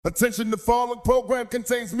Attention, the following program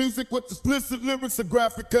contains music with explicit lyrics and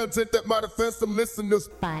graphic content that might offend some listeners.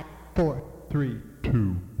 5, 4, 3,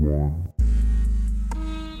 2, 1.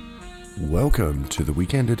 Welcome to the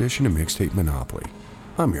weekend edition of Mixtape Monopoly.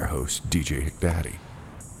 I'm your host, DJ Hick Daddy,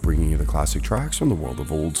 bringing you the classic tracks from the world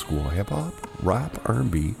of old school hip-hop, rap,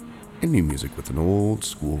 R&B, and new music with an old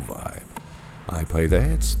school vibe. I play the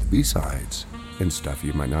hits, the B-sides, and stuff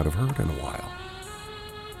you might not have heard in a while.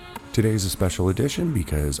 Today's a special edition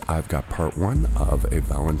because I've got part 1 of a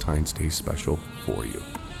Valentine's Day special for you.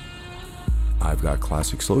 I've got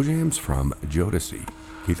classic slow jams from Jodeci,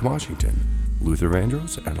 Keith Washington, Luther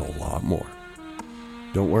Vandross, and a lot more.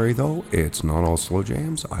 Don't worry though, it's not all slow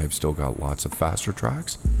jams. I've still got lots of faster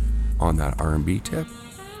tracks on that R&B tip,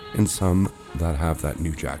 and some that have that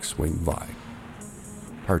New Jack Swing vibe.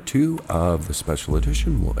 Part 2 of the special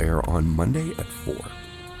edition will air on Monday at 4.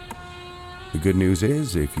 The good news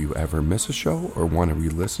is, if you ever miss a show or want to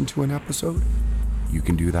re-listen to an episode, you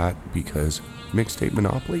can do that because Mixtape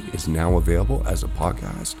Monopoly is now available as a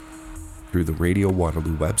podcast through the Radio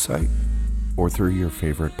Waterloo website or through your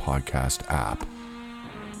favorite podcast app.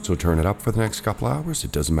 So turn it up for the next couple hours.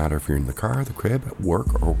 It doesn't matter if you're in the car, the crib, at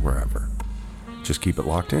work, or wherever. Just keep it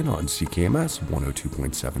locked in on CKMS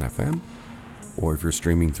 102.7 FM, or if you're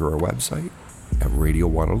streaming through our website at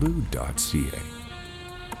radiowaterloo.ca.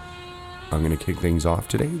 I'm going to kick things off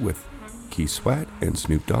today with Keith Sweat and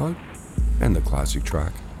Snoop Dogg and the classic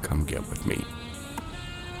track, Come Get With Me.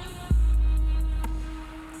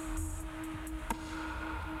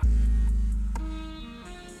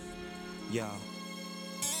 Yo,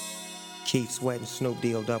 Keith Sweat and Snoop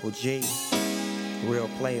D-O-double-G, real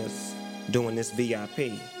players doing this VIP.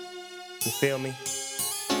 You feel me?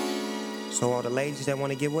 So all the ladies that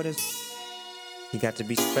want to get with us, you got to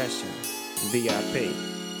be special, VIP.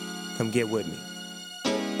 Come get with me.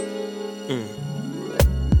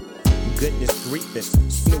 Goodness grievous,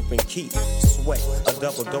 Snoop and Keith Sweat, a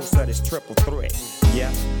double dose of this triple threat.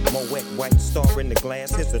 Yeah, Moet White star in the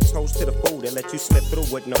glass. Here's a toast to the food that let you slip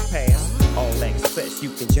through with no pass. All access, you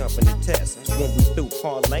can jump in the test. When we through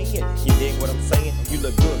parlaying, you dig what I'm saying? You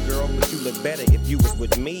look good, girl, but you look better if you was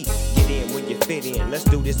with me. Get in when you fit in, let's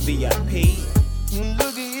do this VIP.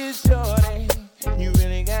 Look at you, shorty, you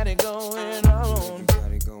really got it going on.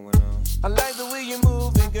 I like the way you're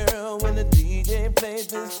moving, girl, when the DJ plays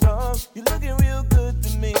this song. You're looking real good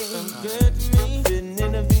to me. Good to me. Sitting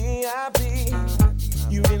in a VIP.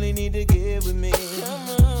 You really need to get with me. Come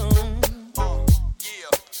on.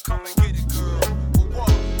 Yeah, come and get it, girl.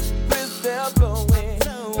 Crystal flowing.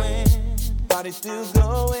 Body still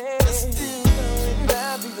going.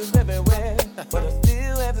 Now people's everywhere. But I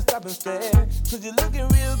still have to stop and stare. Cause you're looking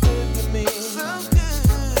real good to me. So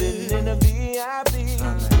good. Sitting in a VIP.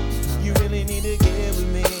 You really need to get with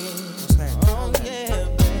me. Oh yeah,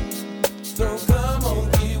 babe. So come on,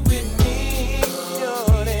 get with me.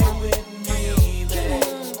 You're there with me, babe.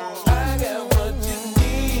 I got what you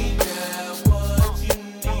need, girl.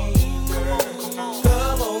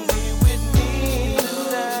 Come on, get with me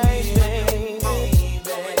tonight, baby.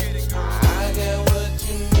 I got what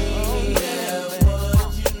you need, girl.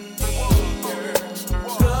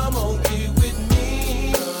 Come on, get with me,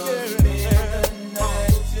 girl.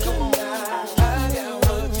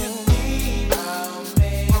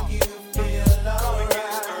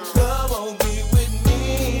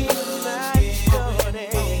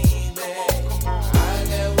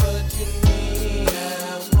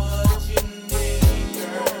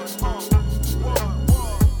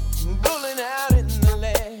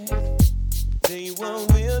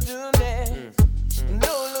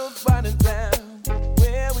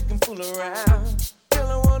 Around till I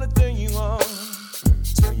wanna turn you on.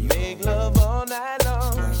 Make love all night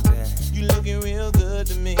long. You looking real good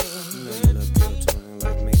to me. You know you look good to me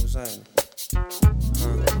like me. What's happening?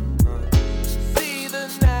 See the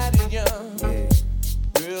night is young. Yeah.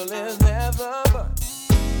 Girl, there's never but.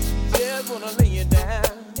 Just wanna lay you down.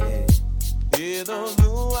 Yeah. Hear those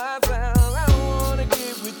blue eyes sound. I wanna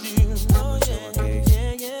get with you. Oh yeah.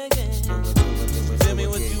 Tell me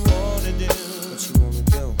what you wanna do. What you wanna do?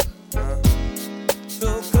 So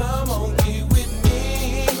come on, get with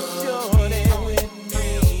me, shorty, with me,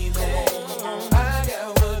 babe. I got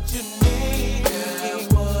what you need, girl.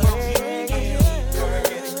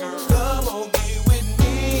 Come on, get with me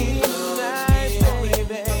tonight,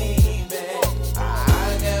 baby. I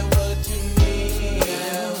got what you need,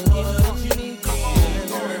 girl.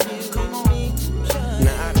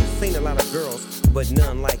 Now I done seen a lot of girls, but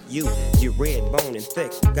none like you. You're red bone and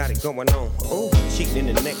thick, got it going on. Oh, cheating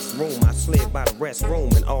in the next room. I slid by the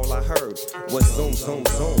restroom and all I heard was zoom, zoom,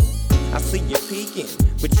 zoom. I see you peeking,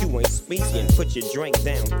 but you ain't speaking. Put your drink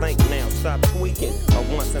down, think now, stop tweaking. A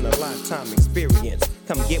once in a lifetime experience.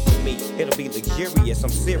 Come get with me, it'll be luxurious. I'm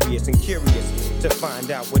serious and curious to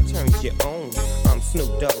find out what turns you on. I'm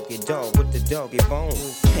Snoop Doggy Dogg with the doggy bone.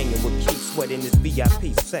 Hanging with Keith Sweat in this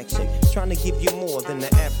VIP section. Trying to give you more than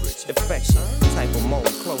the average affection. Type of mode,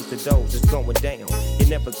 close the doors, it's going down. You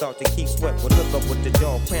never thought that Keith Sweat would hook up with the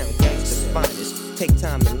dog pound gangster's finest. Take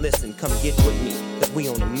time and listen, come get with me, cause we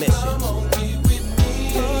on a mission. Come on, get with me.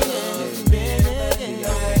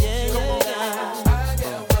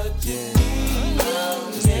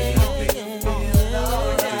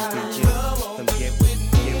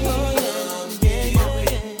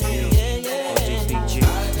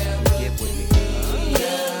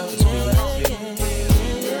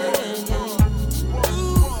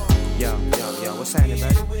 What's happening,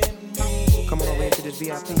 baby? Come on over into this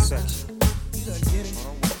VIP section.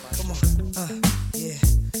 Come on, yeah.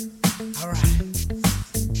 Alright.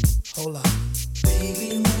 Hold up.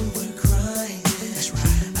 Baby, when we're crying, that's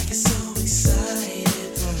right. I get so excited.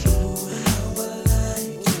 Oh, how I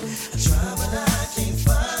like it. I try, but I can't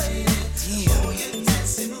fight it. Yeah. Oh, you're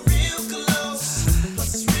dancing real close.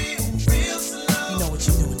 Plus it's real slow. You know what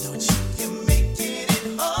you're doing, don't you? You're making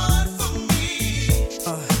it hard for me.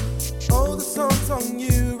 Oh, the song's on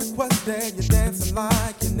you. Requested you're dancing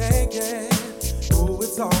like you're naked. Oh,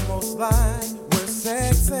 it's almost like we're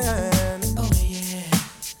sexing. Oh, yeah.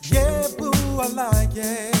 Yeah, boo, I like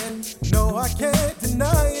it. No, I can't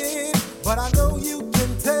deny it. But I know you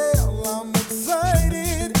can tell I'm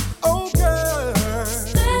excited. Oh, girl.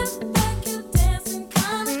 Step back, you're dancing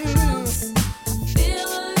kinda close. I feel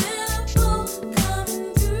a little pull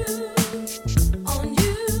coming through on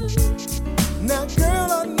you. Now,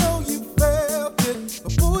 girl, I know you felt it.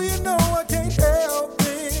 But boo, you know I can't help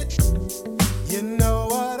it. You know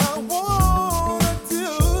what I wanna do.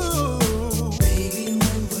 Baby,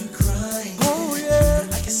 when we're crying, Oh, yeah.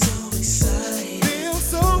 I get so excited. Feels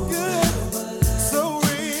so good, so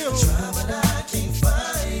real. Try, but I can't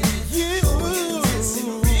fight it. You,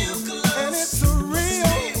 Dancing real close. and it's a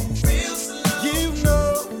Real slow. you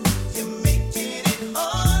know. You're making it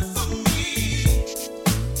hard for me.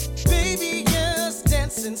 Baby, yes,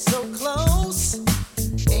 dancing so close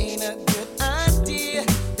ain't a good idea.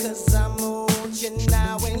 'Cause I want you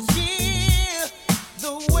now and here.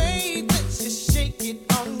 The way that you shake it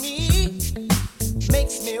on me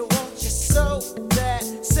makes me want you so bad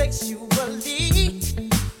sexually.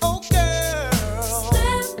 Oh, girl.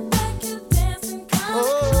 Step back, you're dancing kinda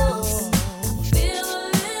close. I feel a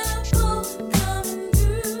little pull coming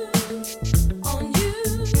through on you.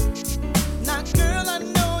 Now, girl, I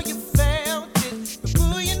know you felt it, but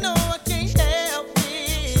boo, you know I can't help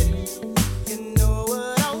it. You know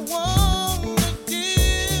what I wanna do.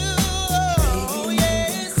 Oh,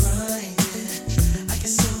 yes. I get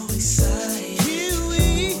so excited.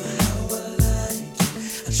 Kiwi. How I like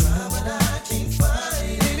it. I try, but I can't fight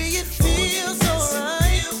it. Baby, it feels so right.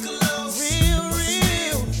 Real close.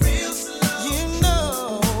 Real slow. You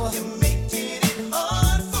know you're making it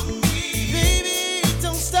hard for me. Baby,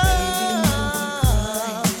 don't stop.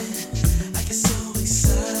 I get so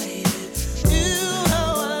excited. Ooh,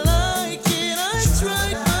 how I like it. I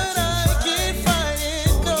tried, but I can't fight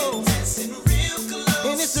it. No. Dancing real close.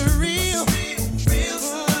 And it's a real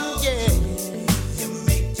slow. Yeah. You're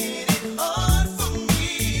making it hard for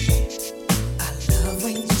me. I love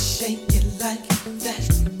when you shake it like that.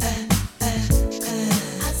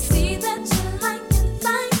 I see that you like it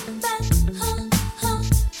like that.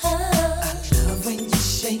 I love when you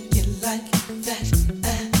shake it like that.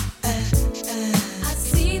 I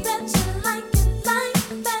see that you like it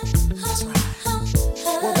like that.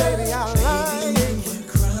 Well, baby, I like it. We're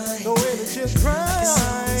crying. The way that you cry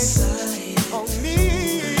Excited. on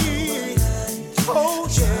me. Oh,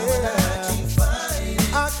 yeah.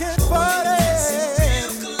 I can't fight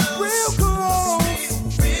it. Real close.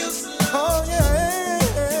 Oh,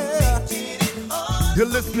 yeah. You're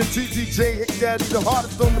listening to DJ Daddy, the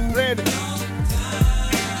hardest on the planet.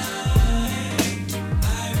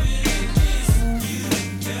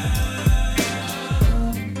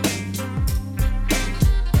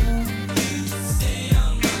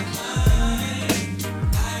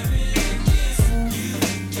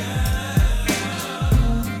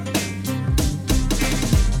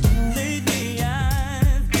 Lately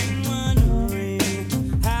I've been wondering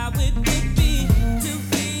how it would be to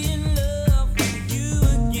be in love with you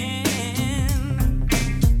again.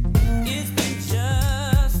 It's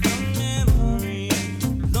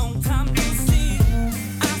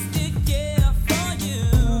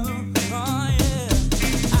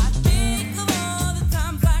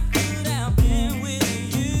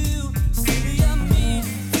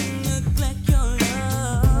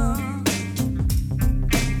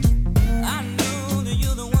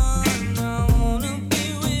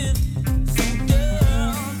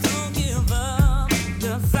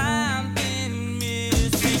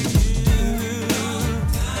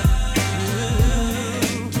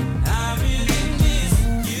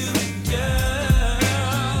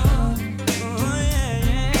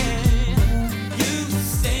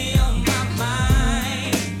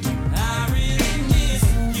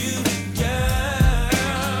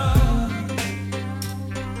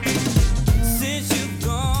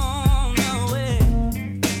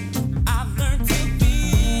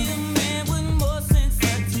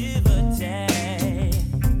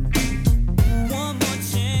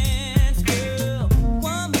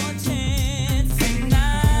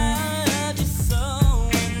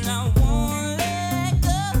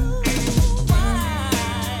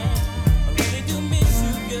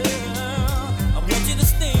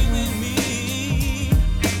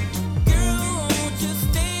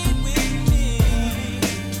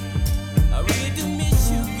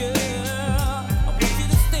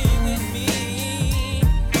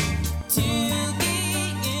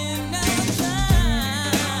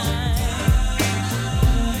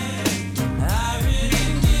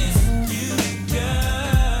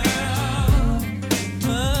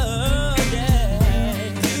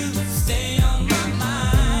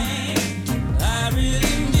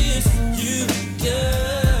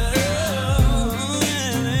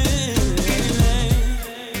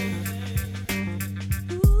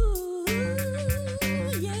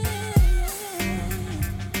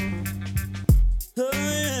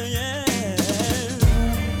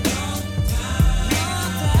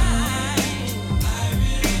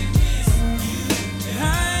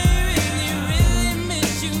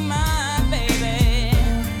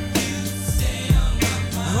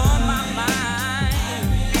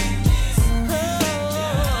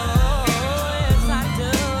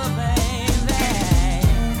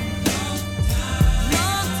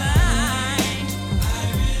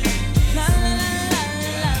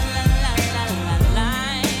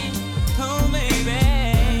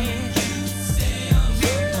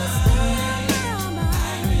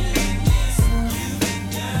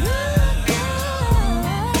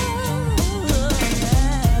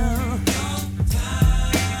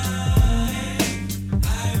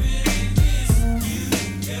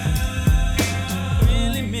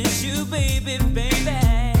baby, baby.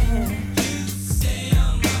 You stay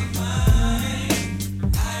on my mind.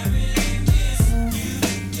 I really miss you,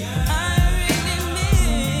 girl. I really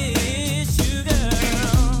miss you,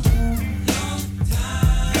 girl. Long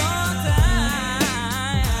time.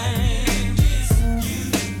 I really miss you,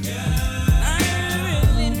 girl. I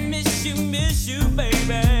really miss you,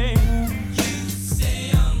 baby. You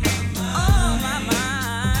stay on my mind. On my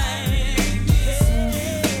mind.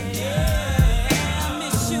 I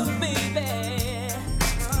miss you, baby.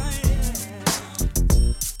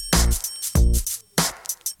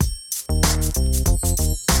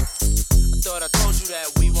 I thought I told you that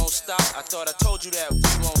we won't stop. I thought I told you that we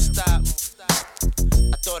won't stop.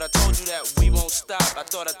 I thought I told you that we won't stop. I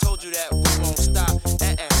thought I told you that we won't stop.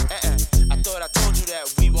 I thought I told you that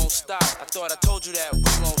we won't stop. I thought I told you that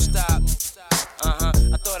we won't stop.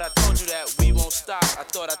 I thought I told you that we won't stop. I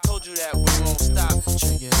thought I told you that we won't stop.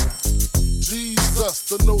 Check it out. Jesus,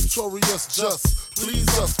 the notorious just. Please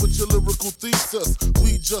us with your lyrical thesis.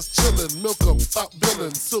 We just chillin', milk 'em, top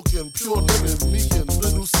billin', silkin', pure linen, me and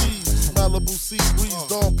little C's, Malibu sea breeze,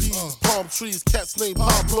 dawn peas, palm trees, cats named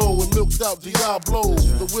Pablo and milked out Diablo.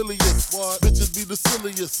 The williest, bitches be the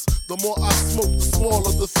silliest. The more I smoke, the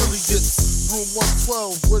smaller the silly gets. Room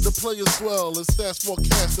 112, where the players dwell, and stash more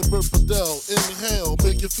cash than Bert Fidel. Inhale,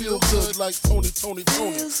 make you feel good like Tony.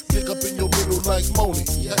 Pick up in your middle like Moni.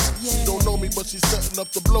 Yeah. She don't know me, but she's setting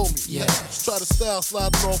up to blow me. Yeah. Try to style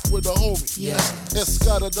sliding off with a homie. Yeah.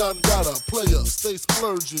 Escada Dangada, player, stay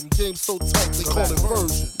splurging. Game so tight, they call it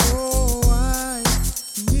version. Oh, I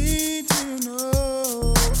need to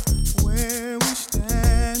know where we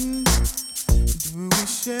stand. Do we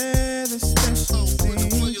share the special thing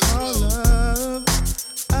called love?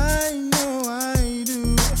 I know I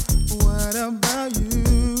do. What about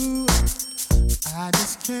you? I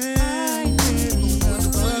just can't get enough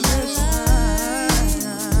of the time.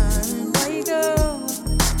 Where you go?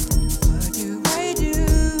 What do I do?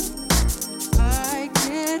 I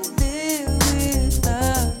can't live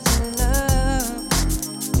without your love.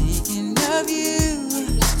 Thinking of you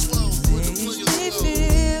makes me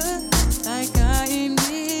feel like I am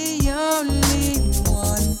the only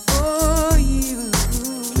one for you.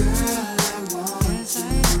 Girl, I want to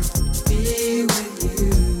be with you.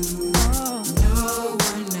 No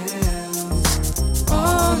one else,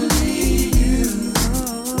 only you.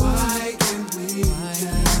 Why can't we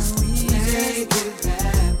just make it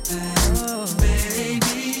happen?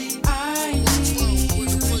 Baby, I need you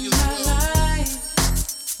in my life.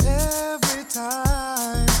 Every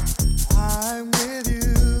time I'm with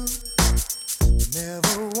you,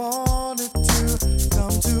 never wanted to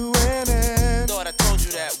come to an end. Thought I told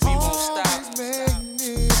you that we won't stop. Always make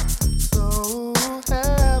me so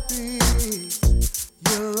happy.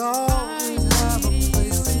 You'll always have a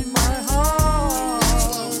place in my heart.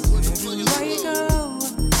 Where you go?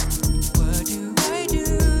 What do I do?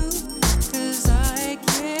 'Cause I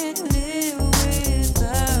can't live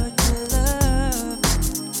without your love.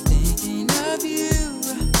 Thinking of you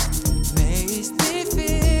makes me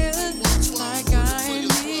feel like I'm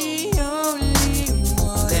the only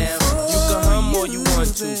one. Damn, you can hum all you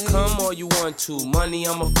want to, come all you want to. Money,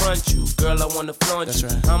 I'ma front you. Girl, I wanna flaunt you.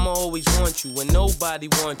 I'ma always want you when nobody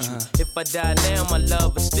wants you. If I die now, my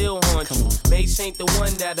love will still haunt you. Mace ain't the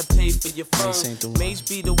one that'll pay for your phone. Mace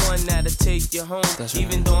be the one that'll take you home.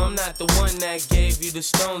 Even though I'm not the one that gave you the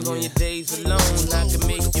stones on your days alone, I can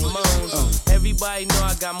make you moan. Everybody know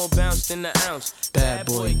I got more bounce than an ounce. Bad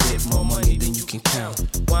boy, get more money than you can count.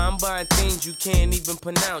 Why I'm buying things you can't even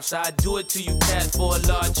pronounce. I do it to you, cat, for a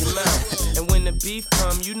large amount. And when the beef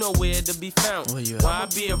come, you know where to be found. Why I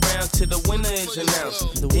be around till the winner is announced?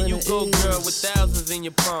 Here you go, girl, with thousands in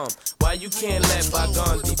your palm. Why you can't let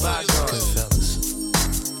bygones be bygones?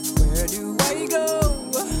 Where do I go?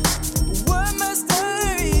 What must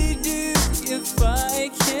I do if I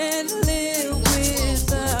can't live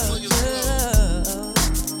without love?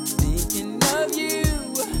 Thinking of you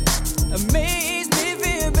makes me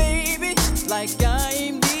feel, baby, like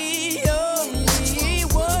I'm the only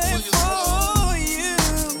one for you.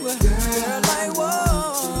 Girl, I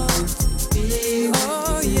want to be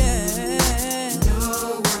with yeah. No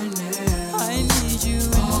one else. I need you in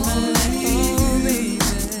my life, oh, baby.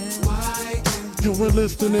 You were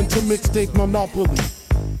listening to Mixtape Monopoly.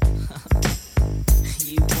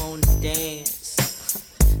 You wanna dance?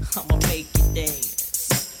 I'ma make you dance.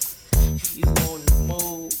 You wanna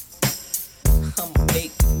move? I'ma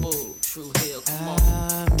make you move. True Hill, come on.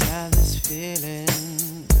 I've got this feeling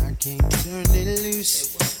I can't turn it loose.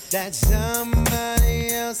 That somebody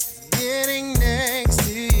else is getting next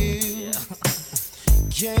to you.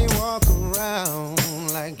 Can't walk around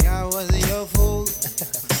like I was your fool.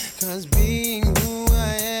 'Cause being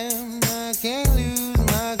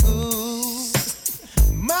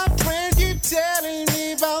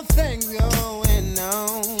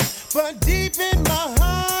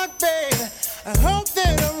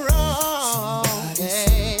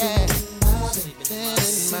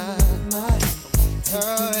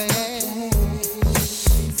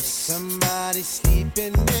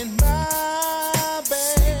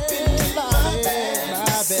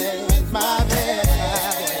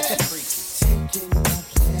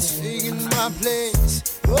place.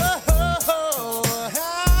 I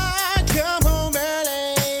come home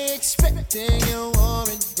early, expecting a warm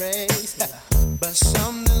embrace. But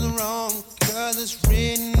something's wrong, 'cause it's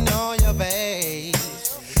written on your face.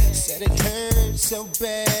 Said it hurt so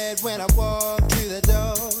bad when I walked through the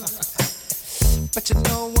door. But you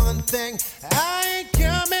know one thing, I ain't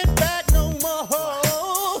coming back no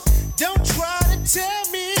more. Don't try to tell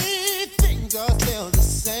me things are still the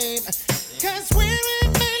same. 'Cause when we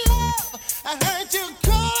made love, I heard you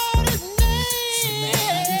call his name.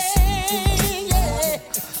 Yeah.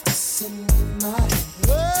 Listen to my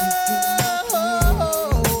oh,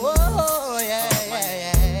 yeah,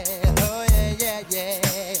 yeah. Oh, yeah,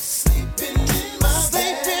 yeah. Sleeping in my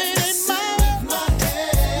head.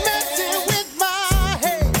 Messing with my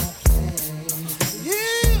head. You,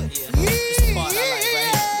 part I like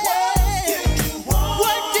right here.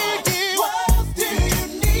 What do you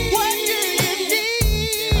need? What do you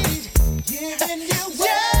need? Giving you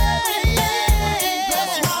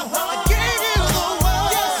that's my heart. I gave you the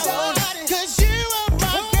world, 'cause you are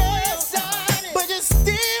my girl. But you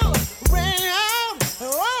still ran out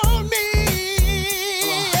on me.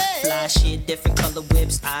 Fly shit, different color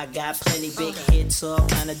whips. I got plenty big hits, all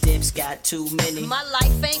kind of dips. Got too many. My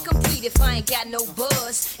life ain't complete if I ain't got no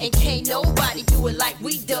buzz. And can't nobody do it like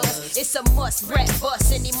we does. It's a must rap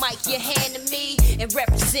bust any mic you hand to me and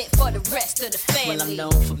represent for the rest of the family. Well, I'm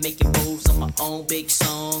known for making moves on my own big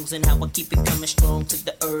songs and how I keep it coming strong to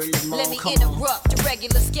the early morning. Let me interrupt the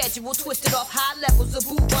regular schedule, twisted off high levels of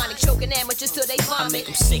bubonic, choking amateurs till they I make vomit.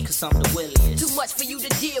 them sick 'cause I'm the williest. Too much for you to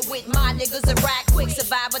deal with. My niggas are ride quick,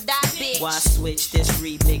 survive or die, bitch. Why switch? This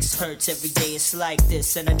remix hurts every day. It's like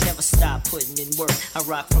this, and I never stop putting in work. I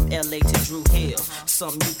rock from LA to Drew Hill.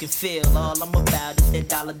 Something you can feel. All I'm about is that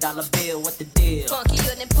dollar bill. What the deal?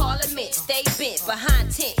 Funkier than Parliament, stay bent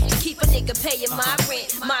behind tent. Keep a nigga paying my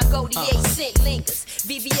rent. My goldie 8 cent lingers.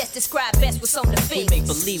 VVS describe best what's on the We fingers. make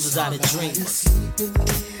believers out of dreamers.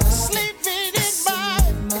 Sleeping in my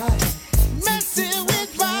messing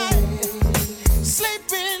with my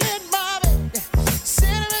sleeping in my bed.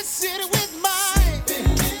 Sitting with my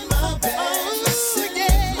oh,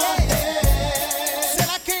 yeah. Said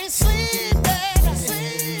I can't sleep, babe.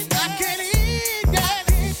 I can't eat, babe.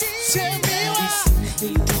 Tell me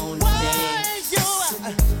You wanna dance?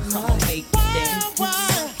 I'ma make you dance. why,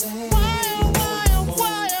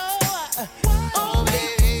 oh,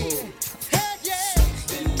 baby. Hey, yeah.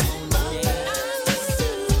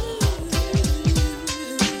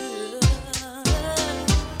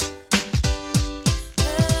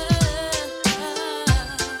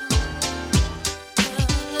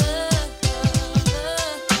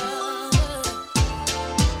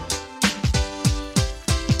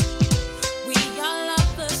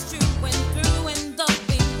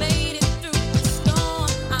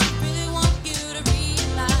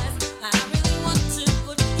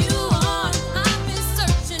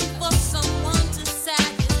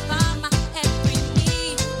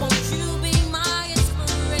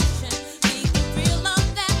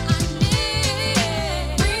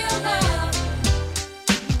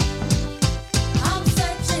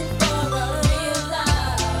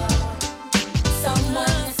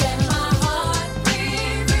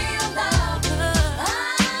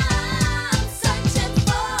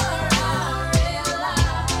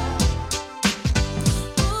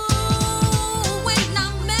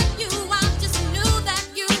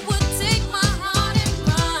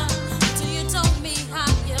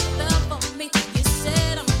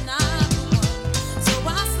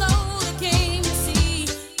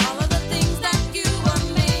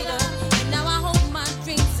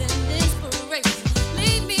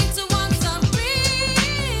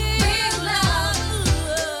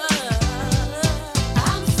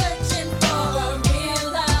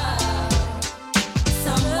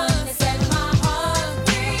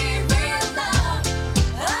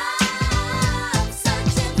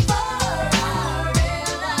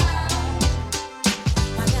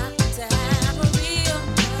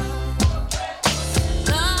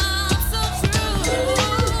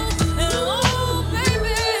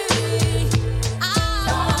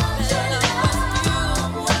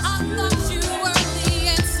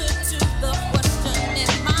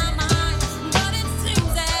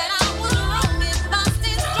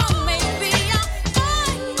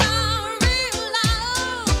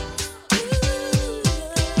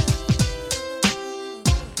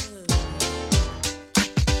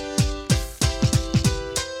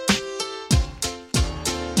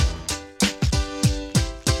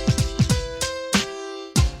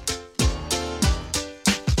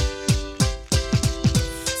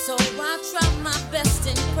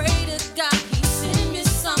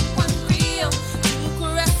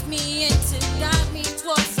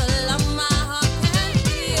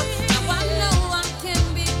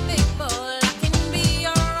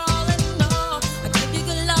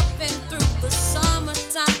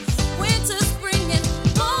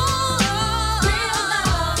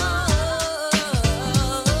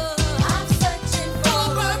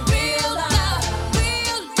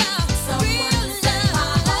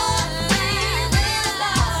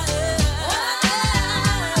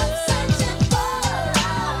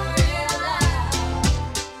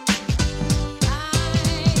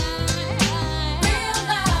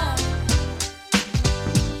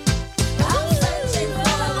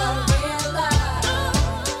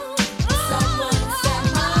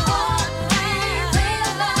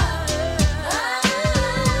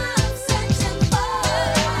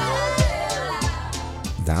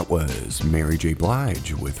 was Mary J.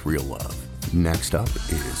 Blige with Real Love. Next up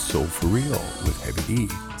is Soul For Real with Heavy D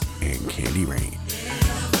and Candy Rain.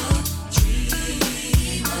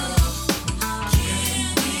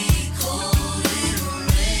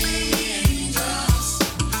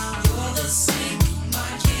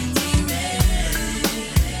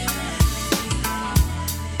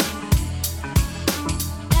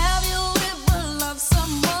 Have you ever loved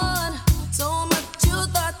someone so much you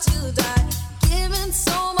thought you'd die, giving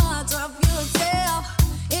so much of yourself?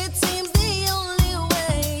 It seems the only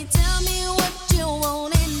way. Tell me what you want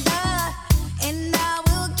and I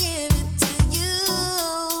will give it to you.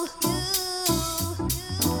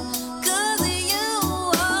 'Cause you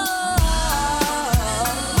are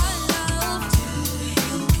my love. Do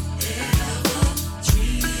you ever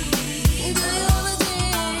dream? Do you ever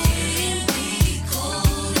dream?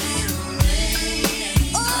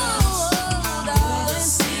 Oh, darling.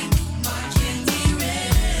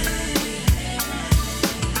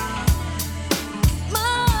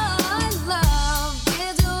 My love,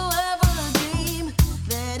 did you ever dream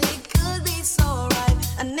that it could be so right?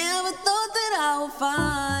 I never thought that I would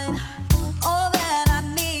find all that I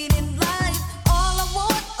need in life. All I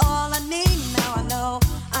want, all I need. Now I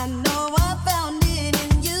know I found it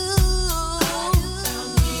in you.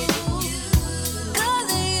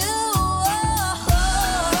 'Cause you are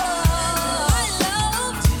my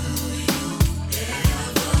love. Do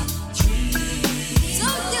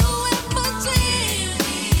you ever dream?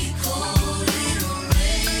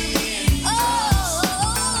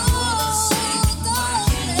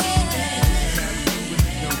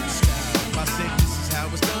 I said this is how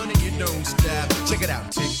it's done and you don't stop. Check it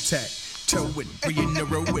out, tic tac. Toe it, 3 in a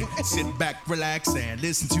row it. Sit back, relax, and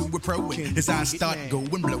listen to a pro it. As I start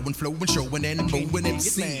going, blowing, flowing, showing, and moving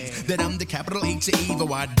MCs that I'm the capital H of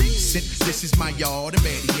evil. I decent. This is my yard, and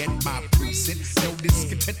better yet, my precinct. No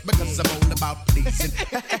discontent because I'm all about pleasing.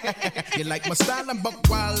 You like my style? I'm buck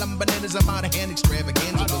wild, I'm bananas, I'm out of hand,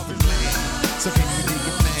 extravaganza. So can you dig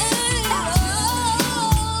it, man?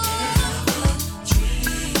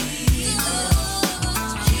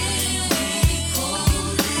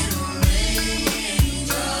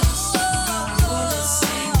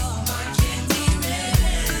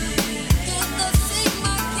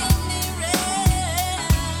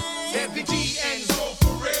 Heavy D and Soul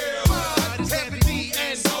For Real. Heavy D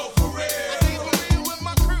and Soul For Real. Soul For Real with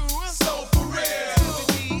my crew. Soul For Real. Heavy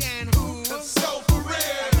D and who? Soul For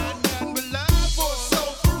Real. I got nothing but love for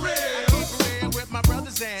Soul For Real. I keep it real with my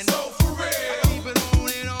brothers and Soul For Real. I keep it on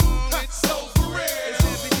and on with Soul For Real. It's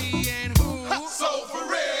Heavy D and who? Soul For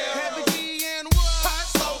Real. Heavy D and what?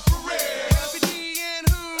 Soul For Real. Heavy D and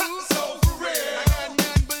who? Soul For Real. I got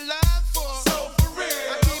nothing but love for Soul For Real.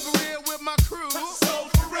 I keep it real with my crew. Soul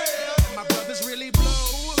For Real. My brothers really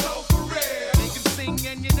blow. Soul For Real. They can sing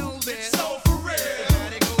and you know that. Soul For Real.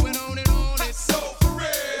 Got it going on and on. It's Soul For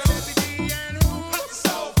Real. Heavy D and who?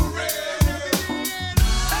 Soul For Real. Heavy D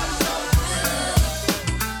and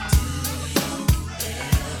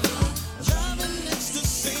Loving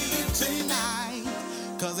ecstasy tonight,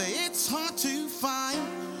 'cause it's hard to find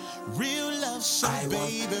real love. So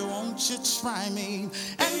baby, won't you try me?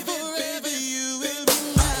 And forever you will be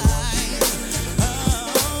mine. Oh,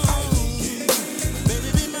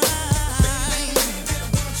 baby, be mine.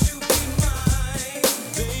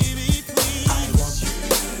 Baby, please. I want you.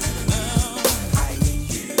 I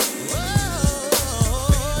need you. Oh,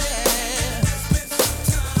 yeah.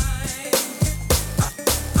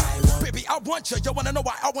 Baby, I want you. You wanna know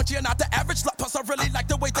why I want you and not the average slut? Plus, I really like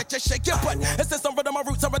the way that you shake your butt. And since I'm rid of my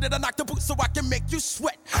roots, I'm ready to knock the boots so I can make you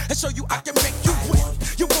sweat and show you I can make you wet.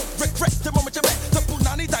 You won't regret the moment you met the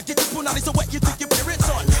punani that get your punani so wet you think your period's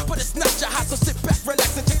on. But it's not your house, so sit back,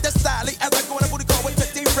 relax, and check the style as I go on a booty call with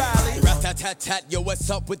Teddy Riley. Rat-tat-tat-tat, yo, what's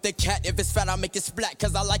up with the cat? If it's fat, I'll make it splat,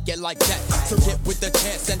 'cause I like it like that. So get with the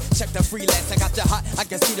chance and check the freelance. I got you hot, I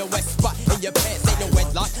can see the wet spot in your pants. Ain't no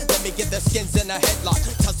wedlock, let me get the skins in a headlock.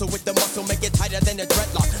 Tussle with the muscle, make it tighter than a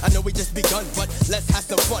dreadlock. I know we just begun, but let's have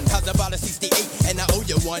some fun. How's about a 68, and I owe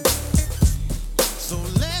you one. So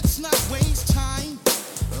let's not waste time.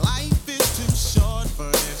 Life is too short for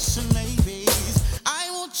ifs and maybes. I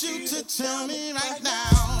want you to tell me right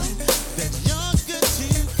now that you're good to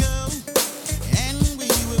go, and we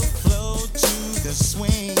will flow to the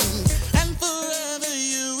swing, and forever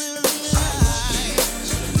you will be mine.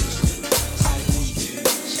 I need you.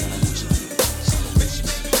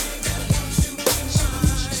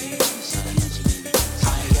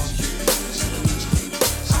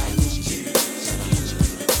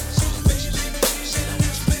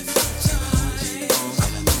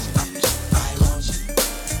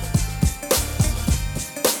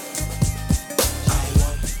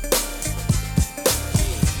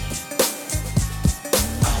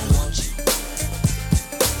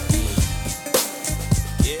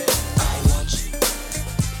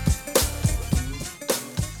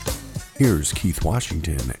 Here's Keith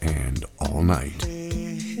Washington and All Night.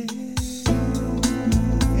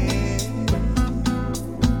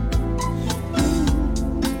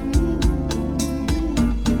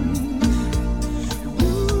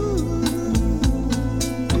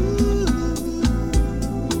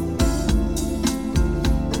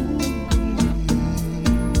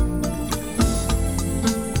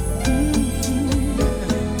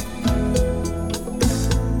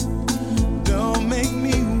 Don't make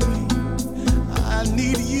me wait. I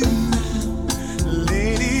need you now.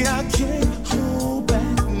 Lady, I can't hold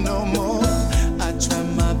back no more. I try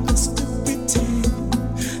my best to pretend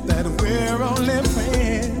that we're only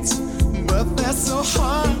friends, but that's so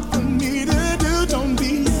hard for me to do. Don't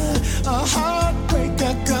be a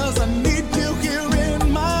heartbreaker, 'cause I need you here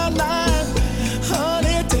in my life.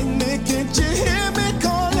 Honey, take me, can't you hear me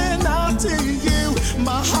calling out to you?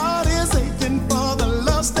 My heart is aching for the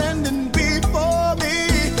love standing before me.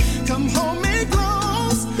 Come hold me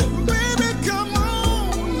close, baby, come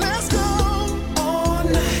on, let's go. All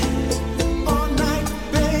night,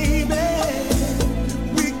 baby.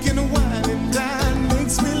 We can wine and dine,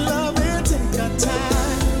 makes me love it, take our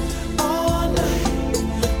time. All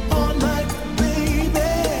night,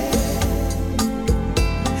 baby.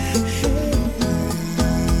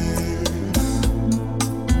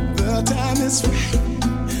 The time is right,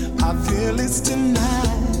 I feel it's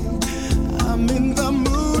tonight. I'm in the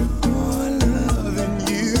mood for loving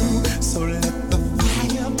you, so let the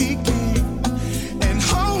fire begin and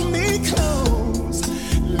hold me close.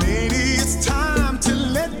 Lady, it's time to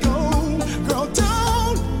let go. Girl,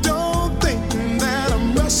 don't think that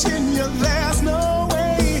I'm rushing you, there's no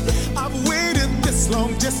way. I've waited this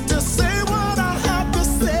long just to say what I have to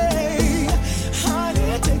say.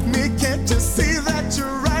 Honey, take me, can't you see that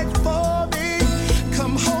you're right for me?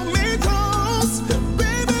 Come hold me close,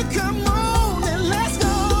 baby, come on and let's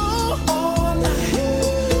go. All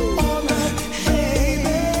night,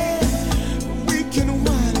 baby. We can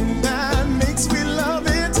wine and dine, makes me love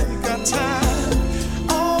it, take our time.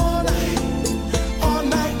 All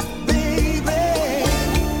night, baby.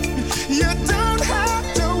 You don't have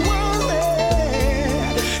to worry,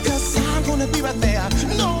 'cause I'm gonna be right there.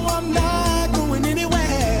 No, I'm not going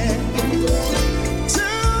anywhere.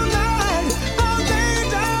 Tonight, I'll lay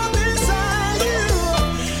down beside you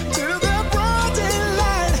to the broad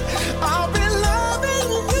daylight. I'll be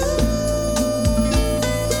loving you.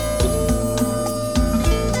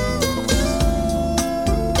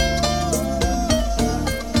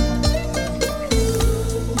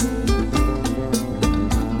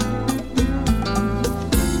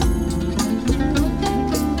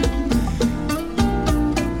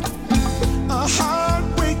 A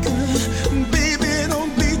heartbreaker, baby,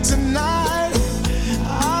 don't be tonight.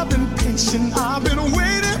 I've been patient, I've been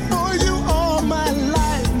waiting for you all my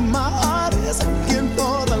life. My heart is aching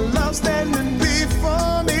for the love standing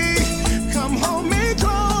before me. Come hold me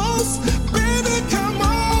close, baby, come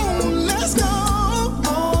on, let's go.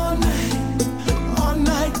 All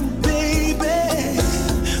night, baby.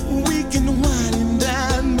 We can wine and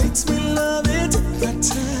dine, makes me love it, take our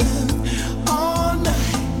time.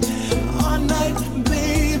 All night,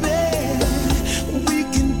 baby. We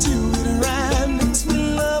can do it right, makes me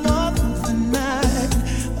love all the night.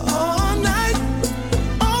 All night,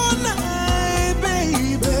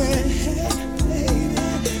 baby.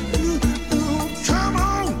 Ooh, come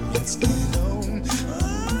on, let's get on.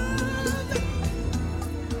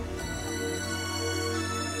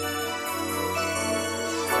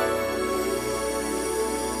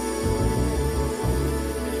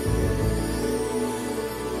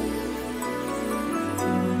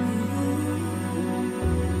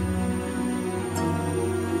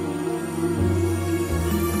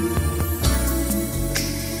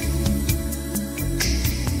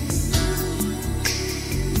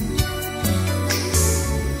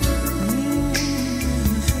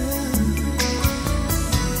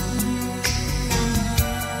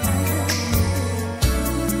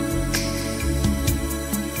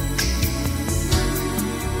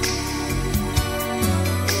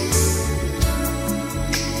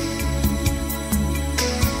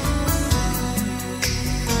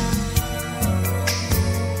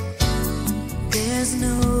 There's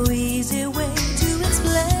no easy way to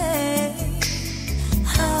explain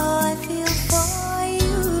how I feel for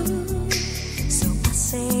you. So I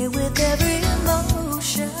say with every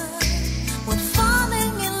emotion what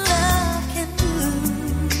falling in love can do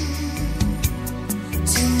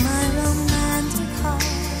to my romantic heart.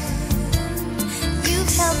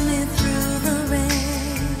 You've helped me through the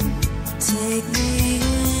rain. Take me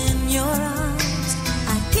in your arms.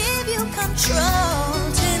 I give you control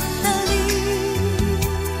tenderly.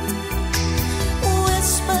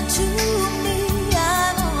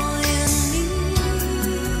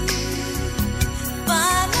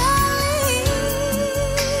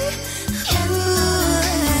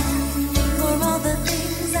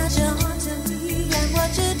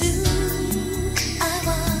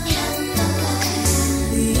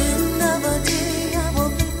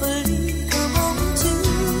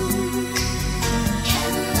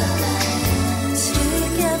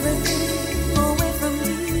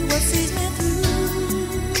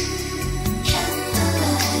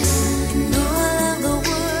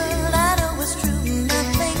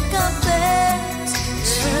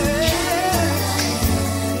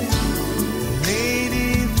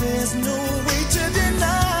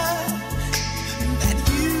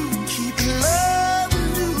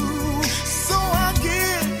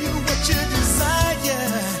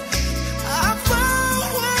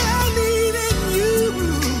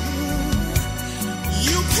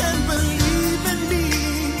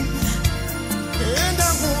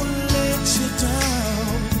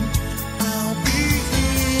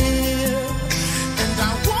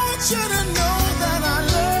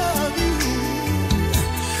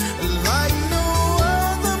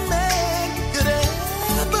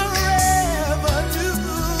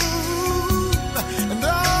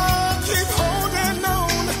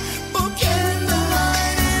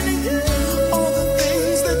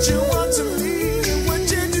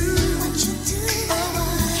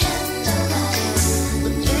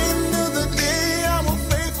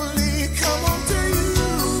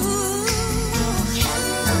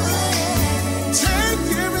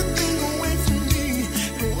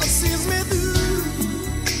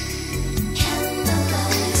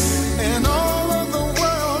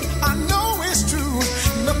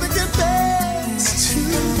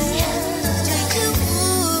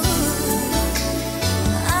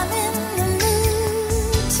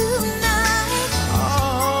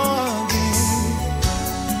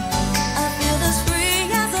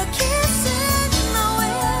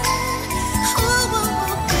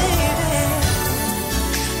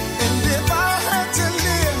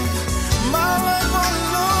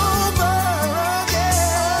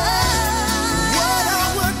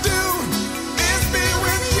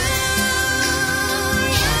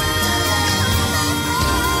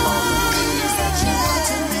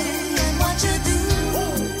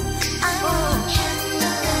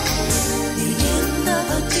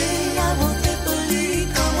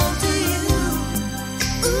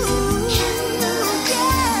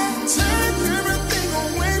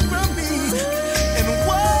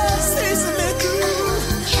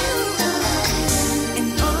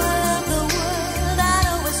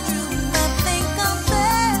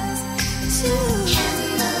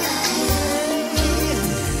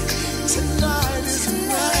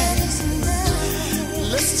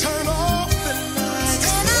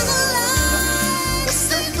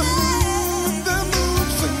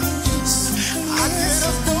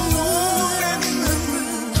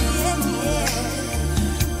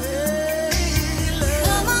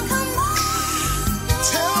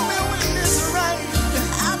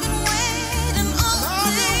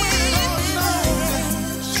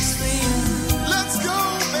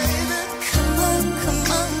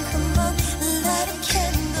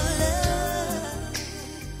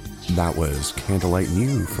 That was Candlelight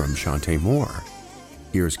New from Shantae Moore.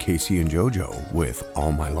 Here's Casey and JoJo with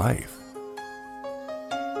All My Life.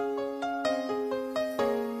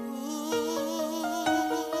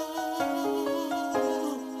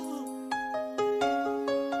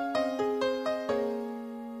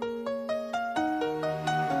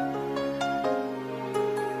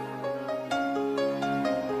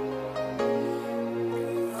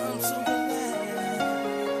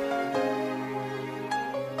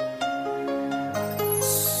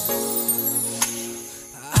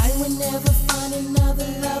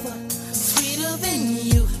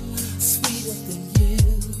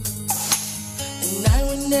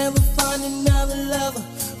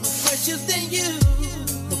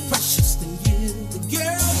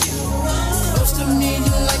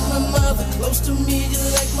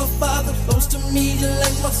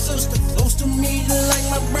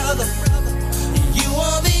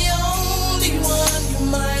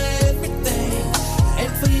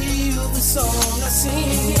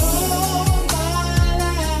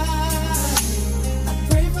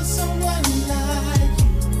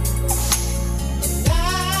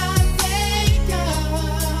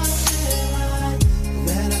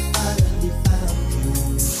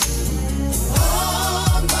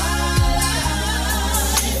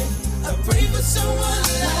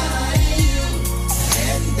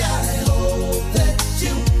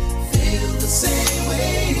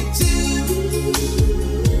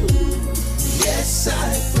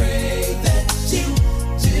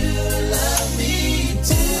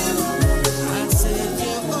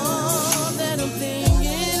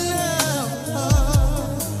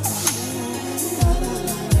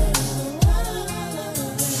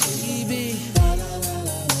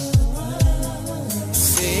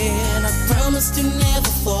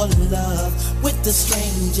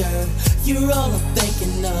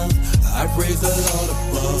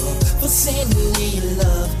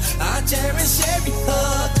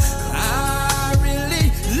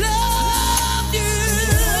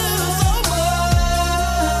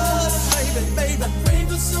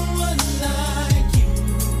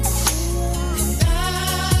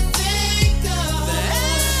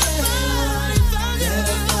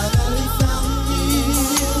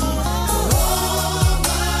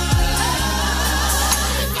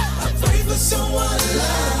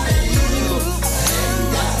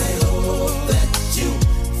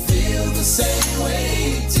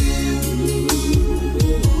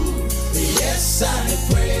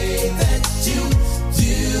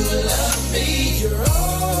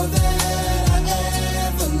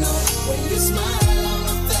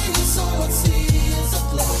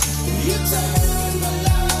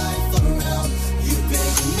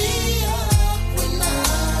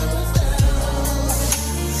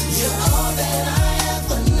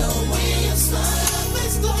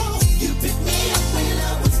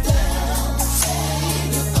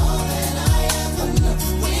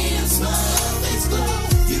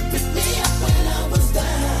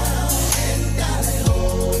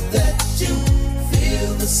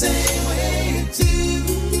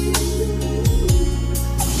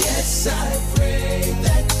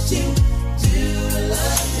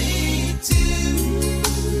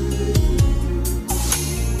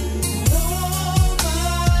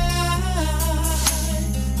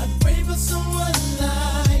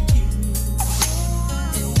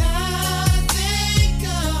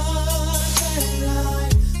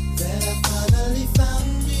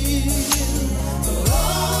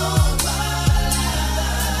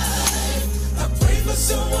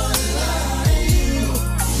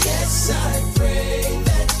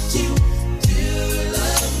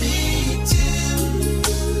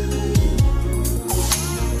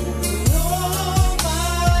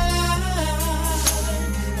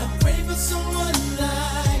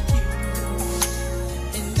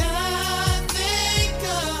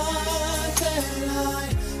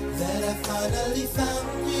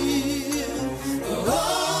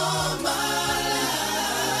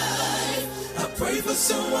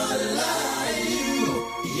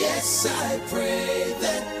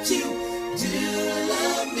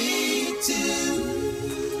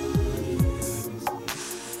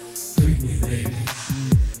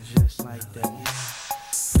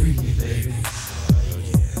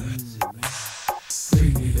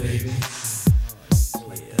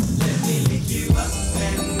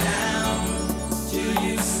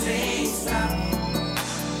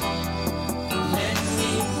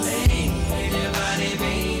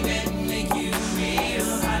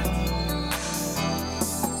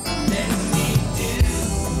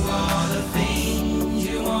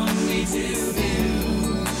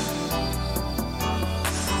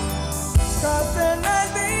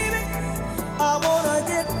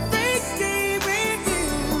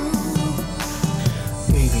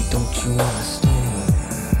 Don't you understand?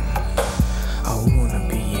 I wanna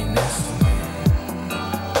be an instrument.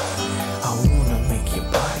 I wanna make your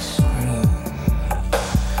body scream.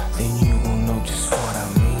 Then you will know just what I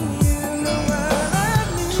mean.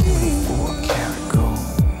 24 karat gold.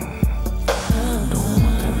 Don't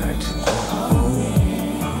want the night to go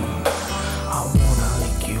home. I wanna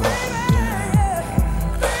lick you up and down,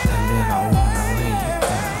 and then I wanna lay you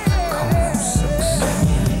down. Come on, success.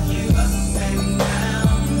 You up and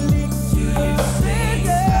down, lick you lay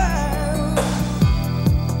down.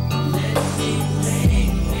 Let me play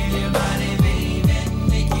with your body, baby,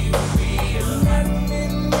 make you real. Let me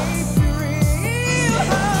make you real.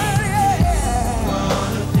 All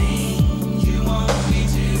the things you want me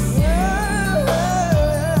to do.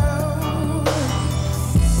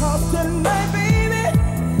 Cause tonight, baby,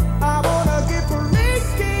 I wanna get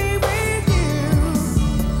freaky with you.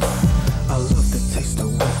 I love the taste of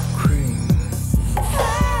whipped cream.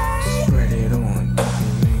 Spread it on, don't be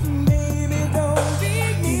mean. Baby, don't be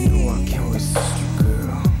mean. You know I can't resist you,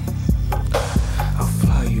 girl. I'll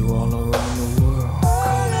fly you all around the world. I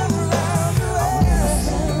wanna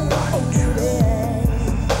see your body drip.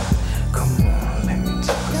 Come on, let me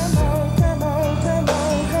take a sip. Come on.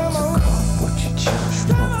 So come what you cherish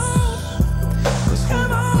most. 'Cause when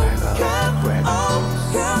I brag, I like to brag the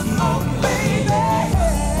most. Baby.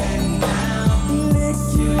 Lick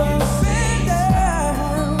you up and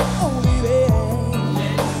down. Oh, baby.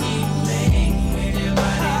 Let me play with your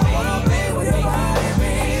body. I wanna play with your body,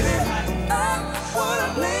 baby. I wanna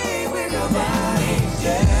play with your body,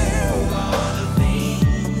 yeah. All the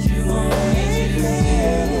things you want me to do.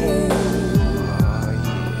 Oh,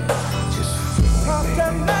 yeah. Just freak me, baby.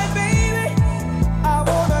 Tonight, baby, I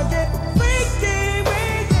wanna get freaky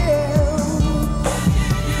with you.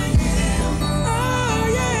 Oh,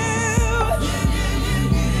 yeah.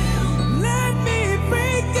 Let me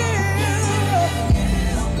freak you.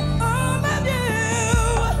 All of you.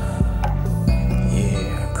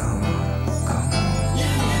 Yeah, come on.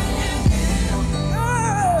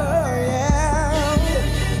 Oh, yeah.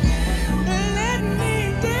 Let me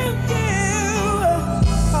do you.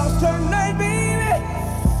 Cause tonight, baby,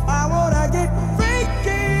 I wanna get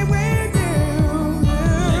freaky with you.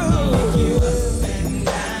 Let me lick you up and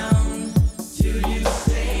down till you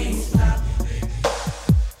say stop.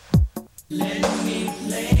 Let me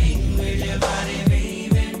play with your body,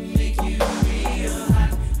 baby, make you real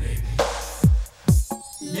hot.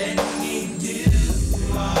 Let me do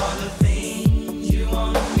all the things you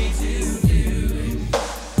want me to do.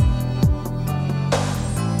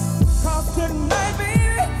 Cause tonight,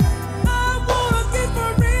 baby, I wanna get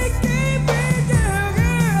freaky with you,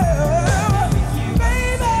 girl.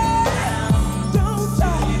 Baby, don't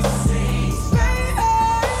stop. Baby,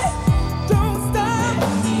 don't stop.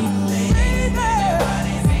 Baby,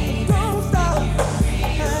 don't stop.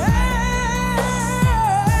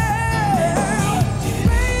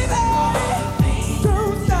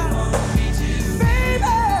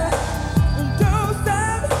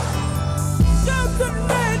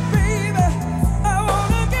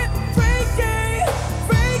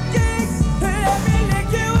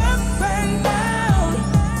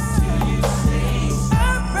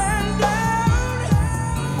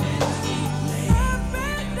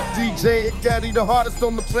 DJ Daddy, the hardest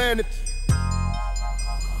on the planet.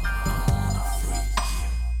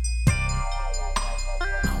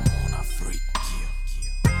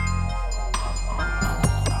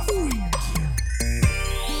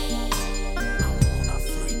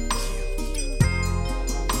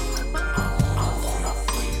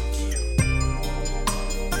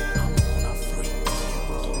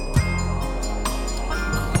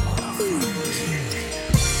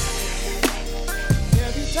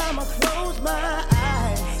 Every time I close my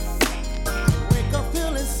eyes, wake up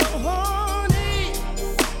feeling so horny.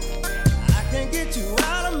 I can't get you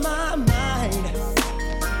out of my mind.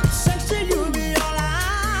 Section, you be all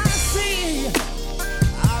I see.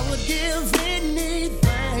 I would give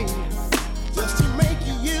anything just to make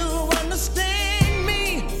you understand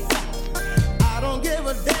me. I don't give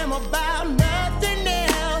a damn about nothing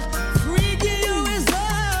else. Freaking you is all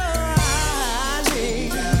I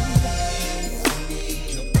need.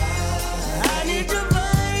 I need your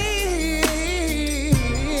body.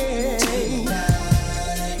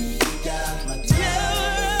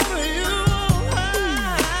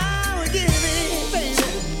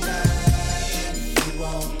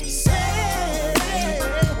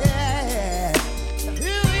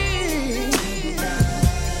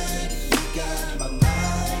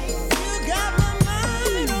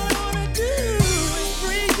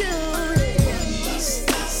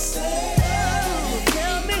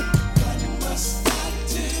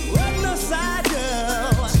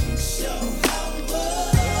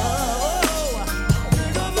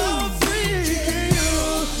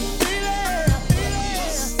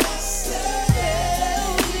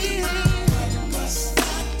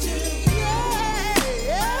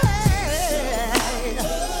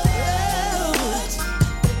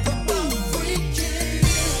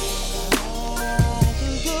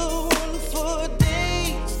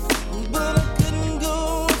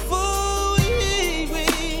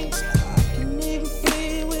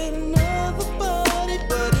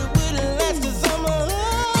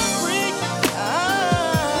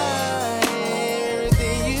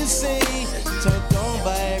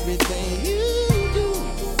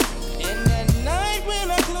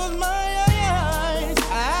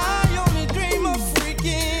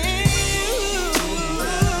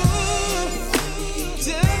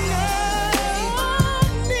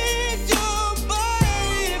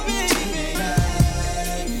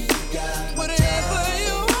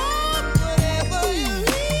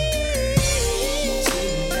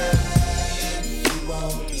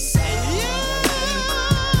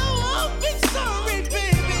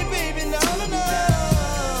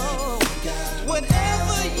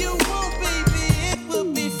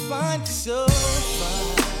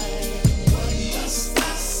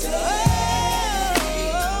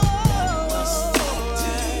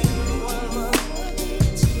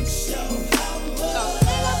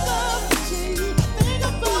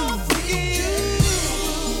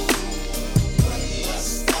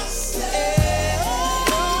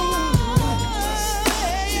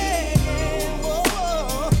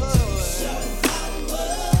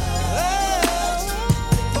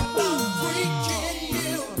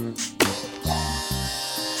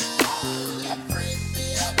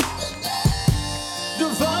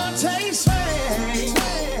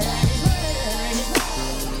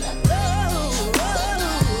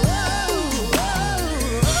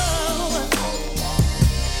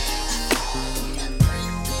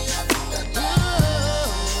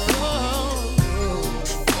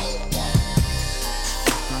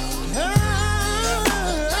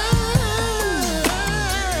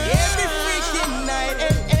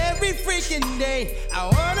 freaking day, I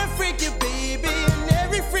wanna freak you, baby, in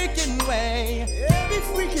every freaking way. Every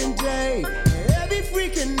freaking day, every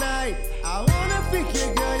freaking night, I wanna freak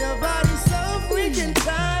you, girl, your body's so freaking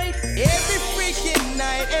tight. Every freaking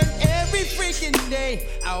night and every freaking day,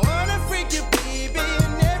 I wanna freak you, baby,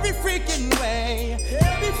 in every freaking way.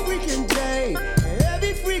 Every freaking day,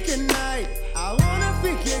 every freaking night, I wanna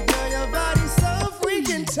freak you, girl, your body's so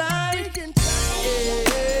freaking tight.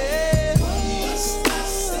 Yeah. What must I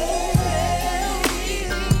say?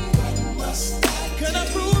 What must I do? Can I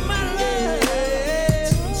prove my love?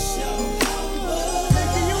 To show how much.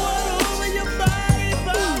 Making you all over your body,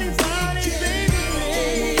 body, body, baby.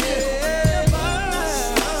 Yeah. What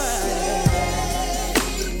must I say?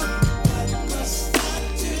 What must I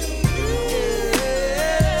do?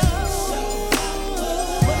 Yeah. To show how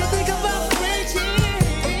much. What do you think about freaking?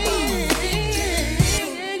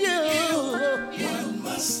 What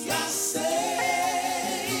must I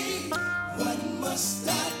say? What must I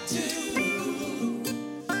do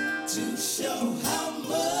to show how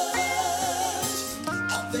much I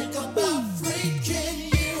think about freaking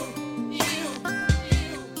you?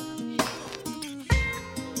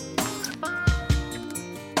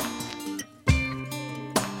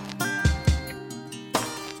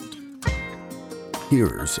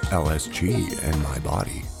 Here's LSG and My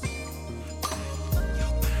Body.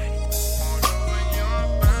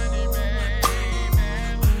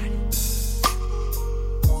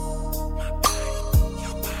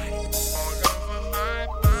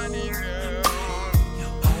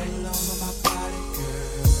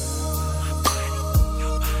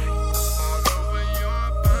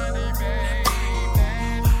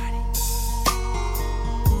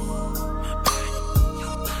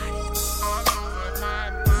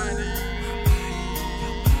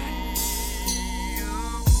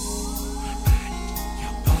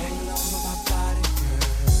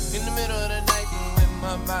 In the middle of the night when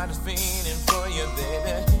my mind is feeling for you,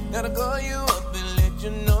 baby. Gotta call you up and let you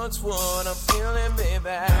know it's what I'm feeling, baby.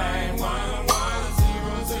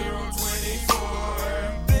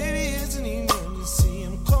 911-0024. Baby, it's an emergency.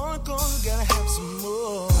 I'm calling, gotta have some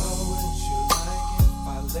more. How would you like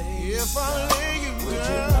if I lay you down? Would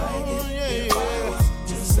you like it if I was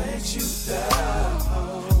to set you down?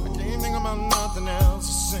 I can't think about nothing else.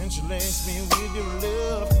 Essentially, lace me with your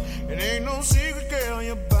love. It ain't no secret, girl,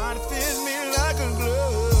 your body fits me like a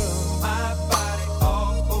glove. My body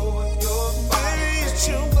all over your body. Baby, it's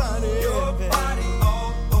your body. Your body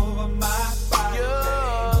all over my body.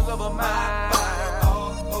 Yours over my body.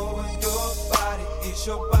 All over your body. It's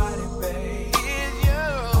your body, babe. It's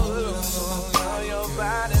yours over your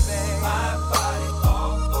body, babe. My body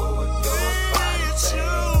all over your body. It's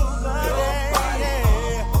your body. Your body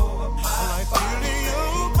all over my body. I feel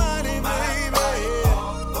your body, baby.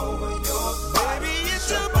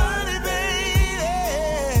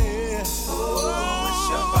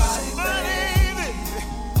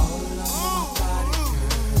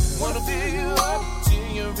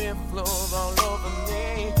 Flows all over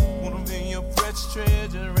me. Wanna be your precious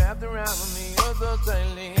treasure wrapped around me oh so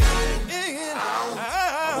tightly. I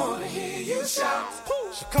wanna hear you shout.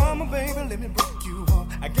 So come on, baby, let me break you off.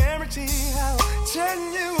 I guarantee I'll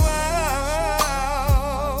turn you out.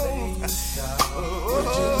 Would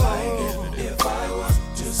you like it if I was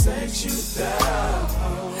to set you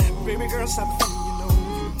down? Baby girl, stop thinking you know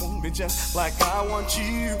you want me just like I want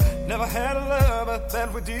you. Never had a lover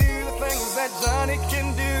that would do the things that Johnny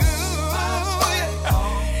can do.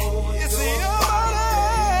 It's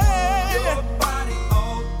your body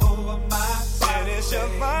all over my body. It's your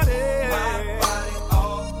body. My body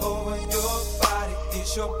all over your body.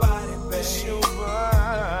 It's your body, baby. It's your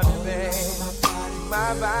body, baby.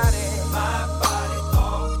 My body. My body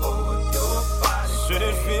all over your body. Should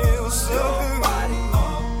it feel so good?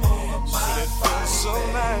 Should it feel so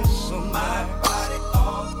nice? So my body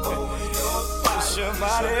all over your body. It's your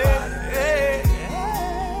body. Hey.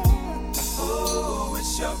 Oh,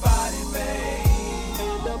 it's your body, babe.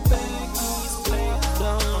 And the back keys playing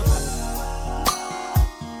down.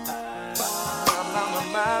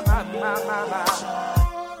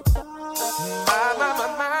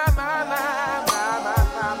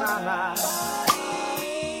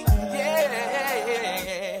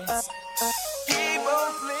 Yes. Keep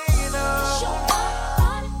on flinging on.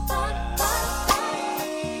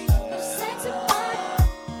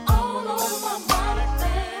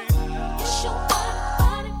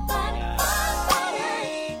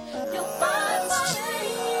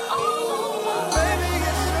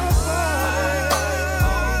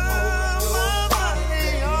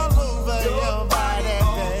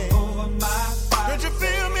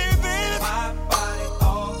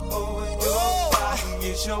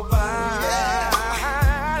 It's your body.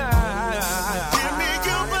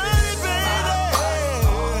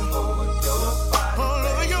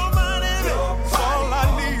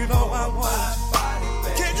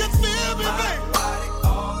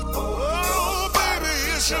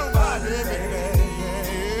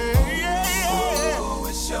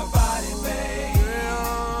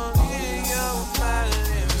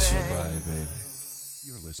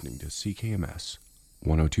 You're listening to CKMS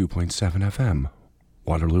 102.7 FM,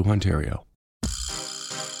 Waterloo, Ontario.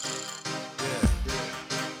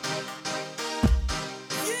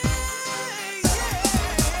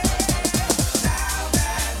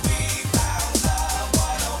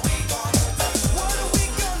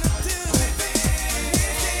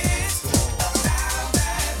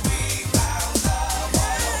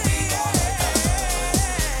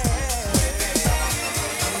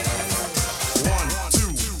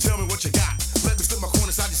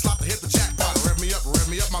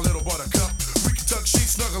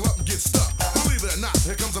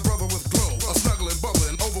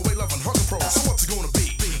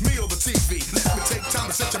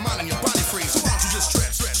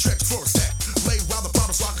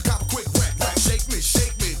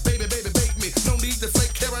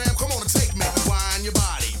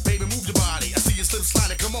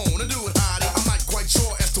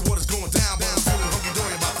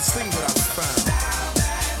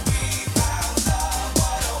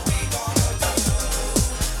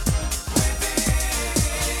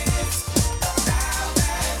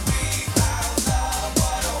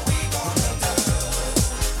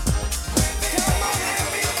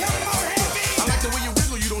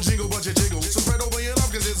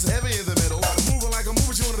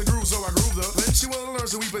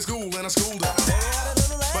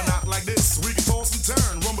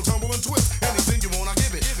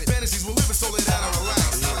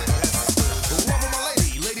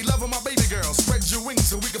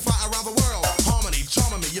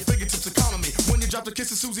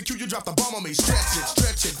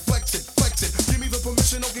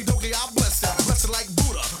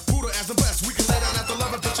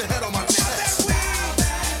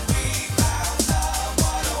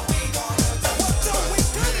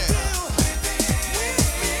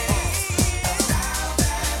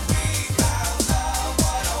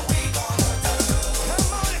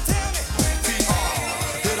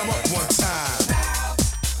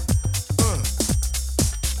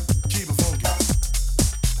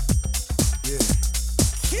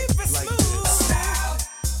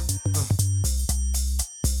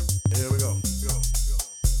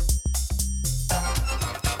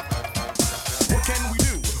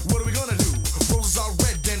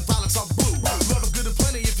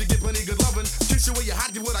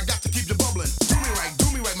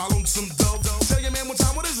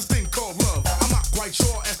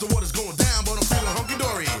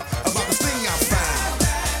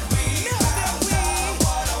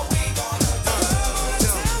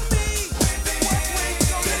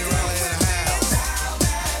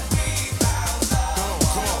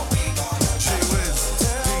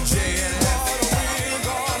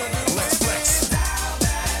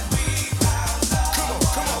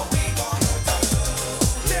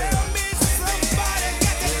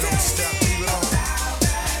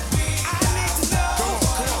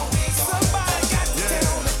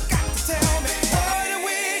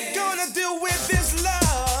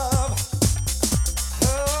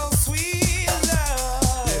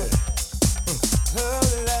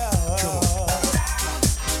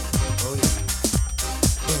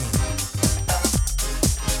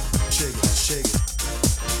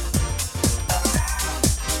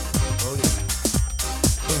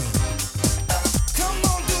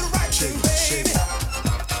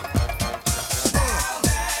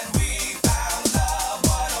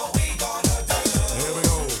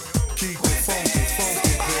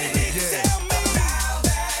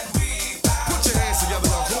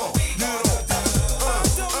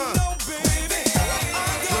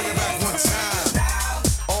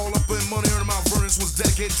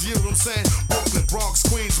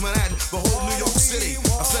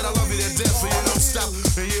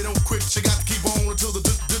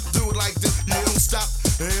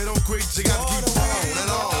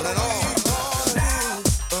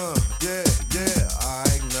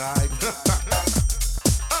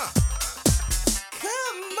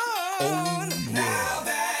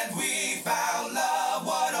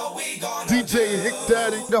 DJ Hick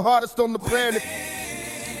Daddy, the hardest on the planet.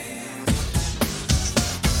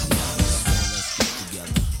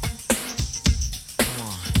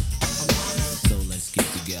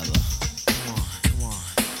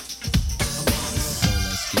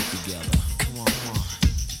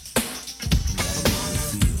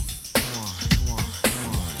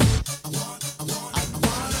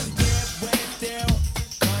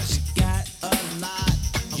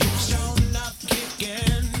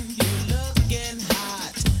 Looking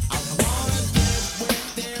hot. I wanna get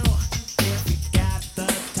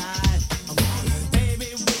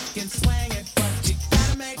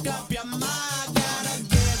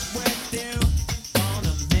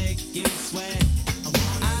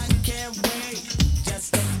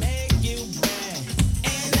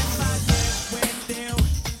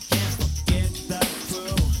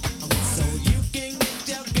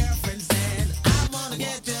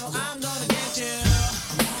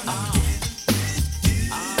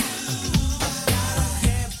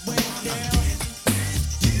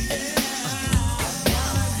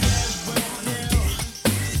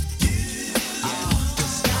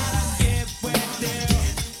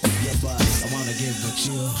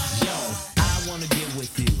you. Yo, I wanna get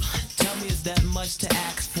with you. Tell me, is that much to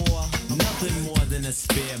ask for? Nothing more than a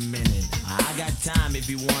spare minute. I got time if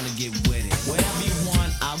you wanna get with it. Whatever you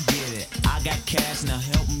want, I'll get it. I got cash, now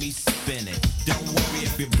help me spin it. Don't worry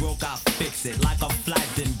if you're broke, I'll fix it. Like a flight,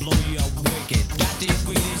 then blow you up wicked. Got the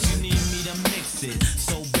ingredients you need me to mix it.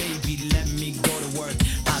 So baby, let me go to work.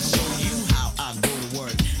 I'll show you how I go to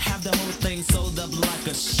work. Have the whole thing sewed up like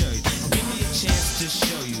a shirt. Give me a chance to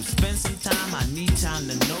show you. Spend some time, I need time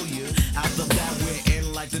to know you. After that, we're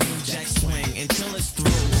in like the new jack swing. Until it's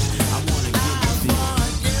through, I wanna get with you.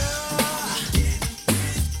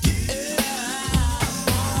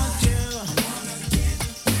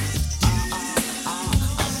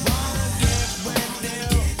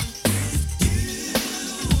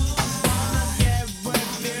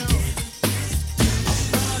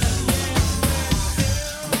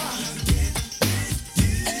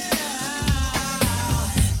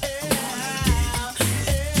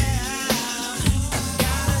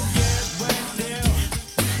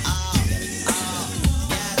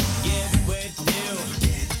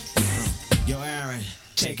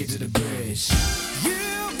 Take it to the bridge. You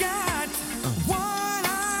got what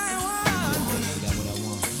I want. You got what I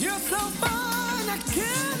want. You're so fine, I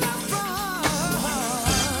cannot run.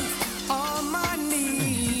 On my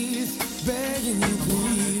knees, begging you,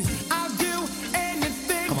 please. I'll do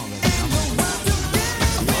anything. Come on, baby.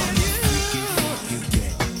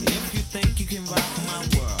 If you think you can rock my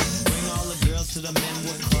world, bring all the girls to the men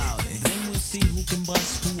with clout, and then we'll see who can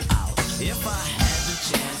bust who out. If I had the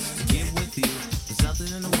chance to get with you, there's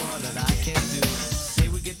nothing in the world that I can't do. Say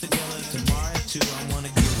we get together tomorrow at 2. I wanna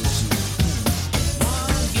get with you.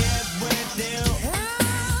 Wanna get with you. I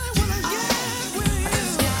wanna get with you. I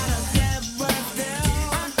just gotta get with you.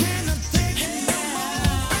 I cannot take it no more.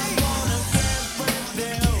 I wanna get with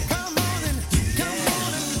you. Come on and get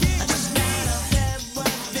I just gotta get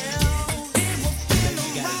with you. It will feel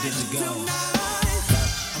you gotta get to go.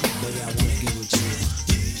 Baby, I wanna get with you.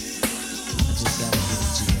 I just gotta get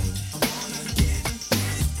with you, baby.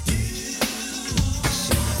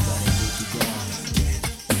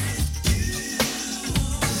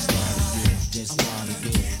 Just gotta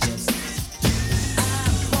get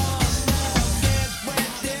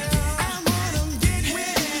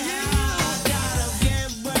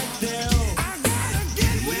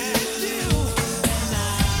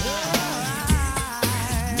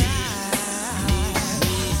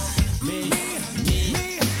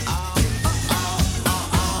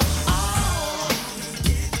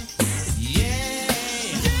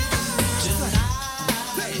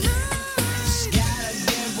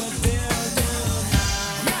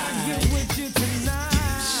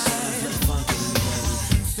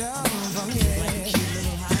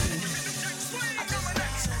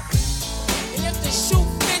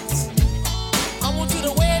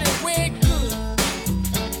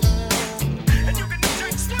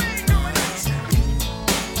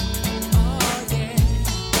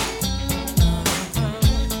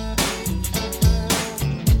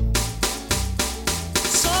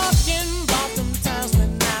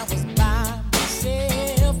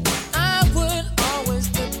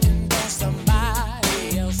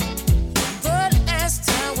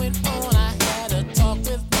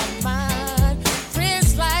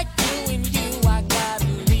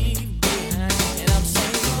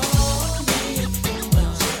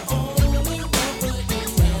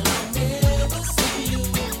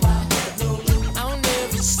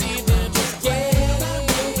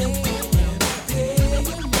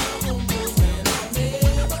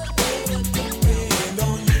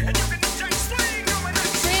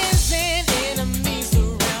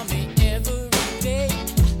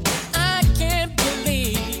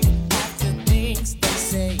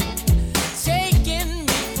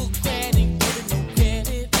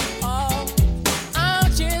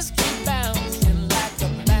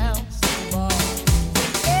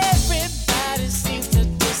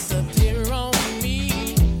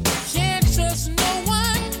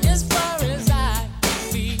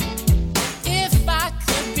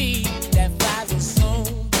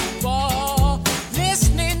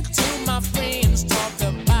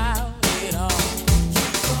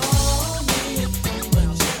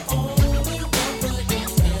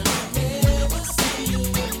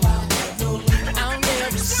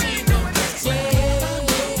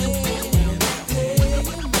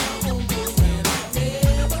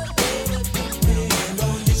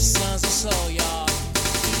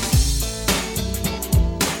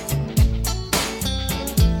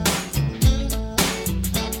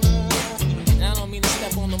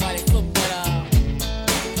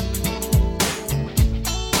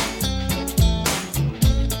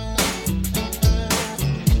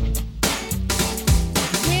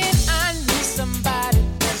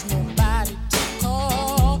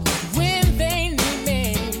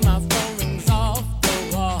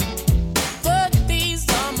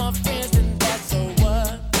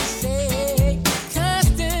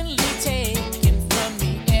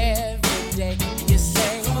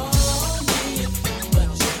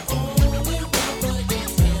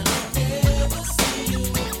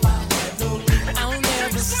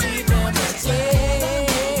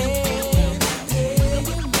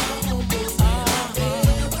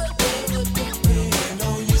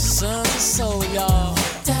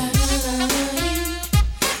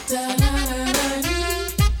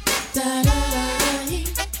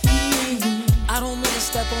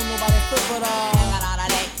that don't nobody feel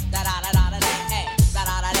but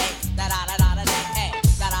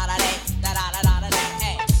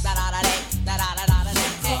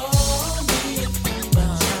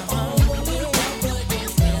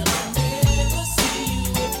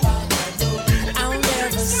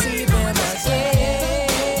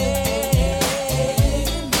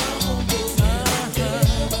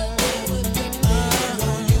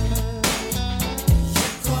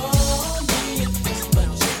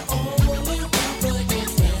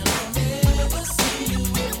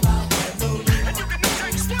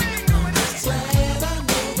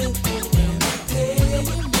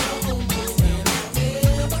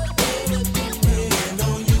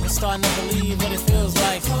starting to believe what it feels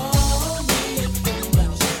like.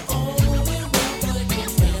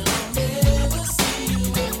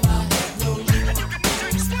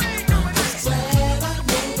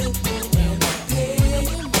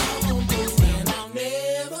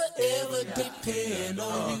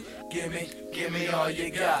 Give me all you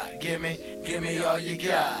got. Give me all you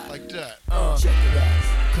got. Like that. Check it out.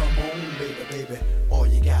 Come on, baby, all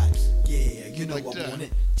you got. Yeah, you know Like I that. want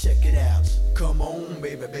it. Check it out. Come on,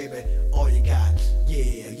 baby, all you got.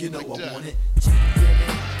 Yeah, you know Like I that. want it.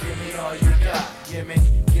 Give me all you got. Give me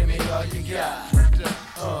all you got. Give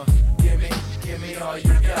me all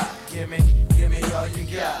you got. Give me all you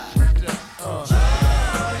got. All you got.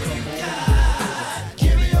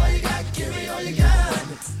 Give me all you got. Give me all you got.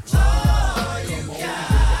 All you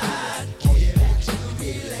got. Give it to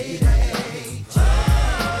me, lady.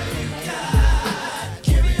 All you got.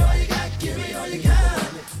 Give me all you got. Give me all you got.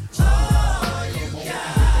 All you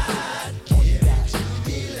got. Give it to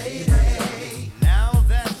me, lady. Now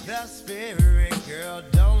that's the spirit, girl,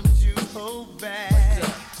 don't you hold back.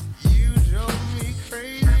 You drove me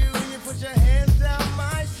crazy when you put your hands down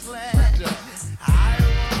my slack. I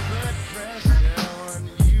won't put pressure on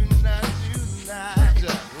you not tonight.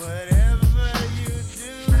 Whatever you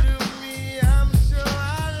do to me, I'm sure I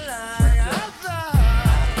like. I thought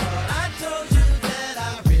I told you that I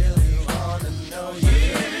really wanna know you.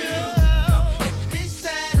 Make me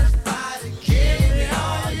satisfied and give me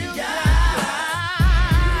all you got.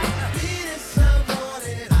 Beating someone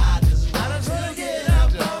and I just want to get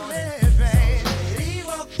up on it, babe. Lady,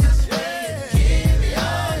 walk this way and give me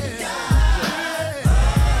all you got.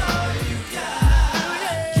 All you got.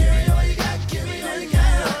 Give me all you got. Give me all you got.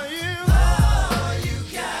 All you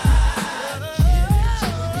got. Give it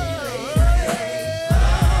to me, lady.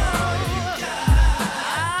 All you got.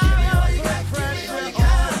 Give me all you got. Give me all you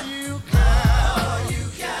got. All you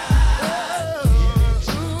got. Give it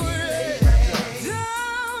to me, lady.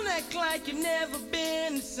 Don't act like you've never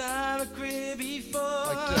been inside a crib before.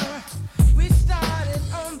 Like that. We started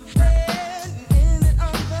on the bed and ended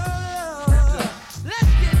on the floor.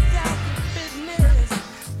 Let's get down to business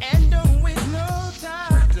and don't waste no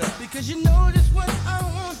time. Because you know just what I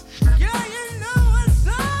want. Girl, you know what's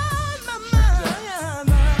on my mind.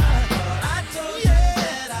 I told you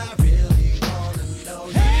that I really wanna know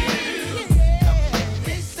you. Make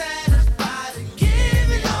me satisfied and give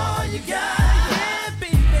me all you got. Yeah,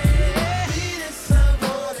 baby. Beating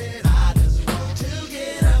someone and I just want to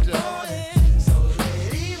get up on it. So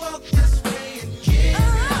lady, walk this way and give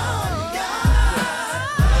me all you got.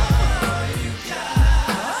 All you got.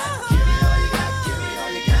 Give me all you got. Give me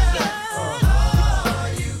all you got. All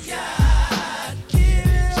you got. Give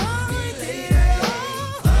it to me, lady.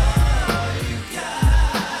 All you got.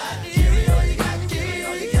 Give me all you got. Give me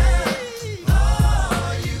all you got.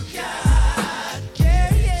 All you got.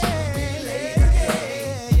 Give it to me, lady.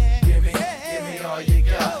 Give me all you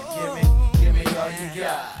got. Give me all you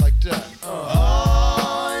got. Like that.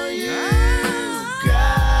 All you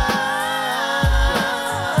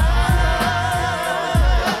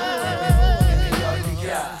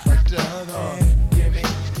Like that.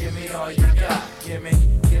 Give me all you got. Give me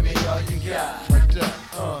all you got. Like that.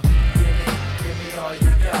 Give me all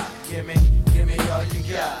you got. Give me all you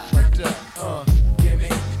got. Like that.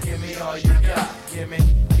 Give me all you got. Give me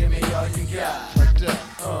all you got. Like that.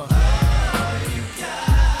 All you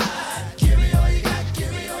got. Give me all you got.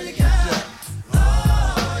 Give me all you got.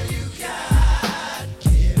 All you got.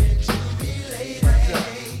 Give it to me, lady.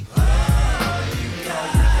 All you got.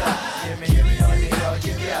 Give me all you got.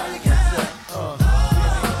 Give me all you got. All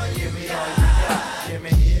you got. Give me.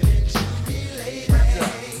 Give it to me, lady.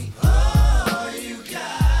 All you got.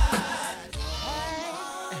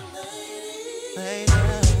 Lady,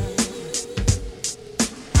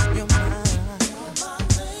 you're mine.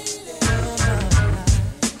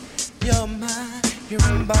 You're mine.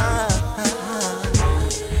 You're mine.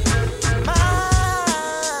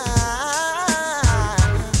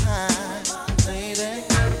 Mine,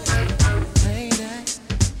 lady.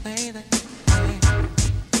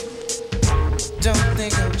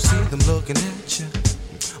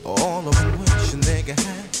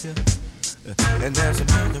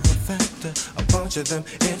 factor. A bunch of them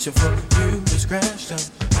itching for you to scratch them.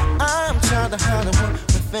 I'm trying to hide what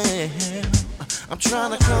we feel. I'm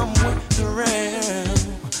trying to come with the real.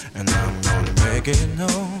 And I'm gonna make it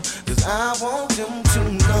known, 'cause I want them to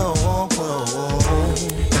know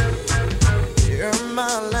you're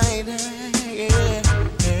my lady. Yeah,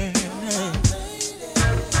 yeah,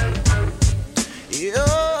 yeah.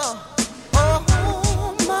 Oh,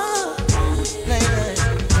 my lady,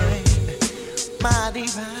 my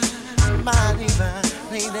divine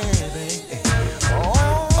lady. Oh,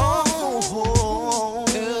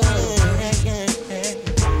 yeah.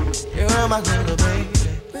 You're my little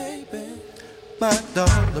baby, my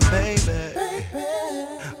darling baby.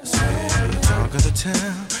 I swear you're talk of the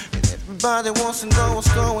town, and everybody wants to know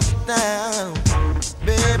what's going down.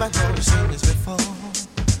 Babe, I know you've seen this before.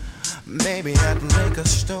 Maybe at the liquor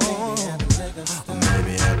store, or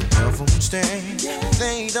maybe at the health food stand.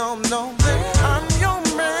 They don't know that I'm your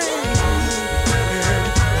man.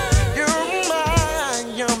 You're mine,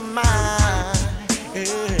 you're mine,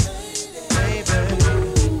 yeah. Baby,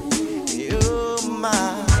 you're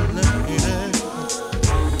mine, lady.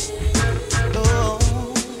 Oh,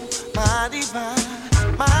 my divine,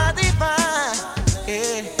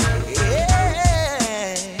 yeah,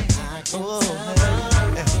 yeah. Oh,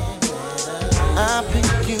 I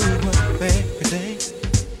pick you up every day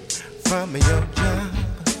from your job,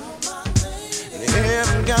 and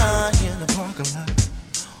every guy in the parking lot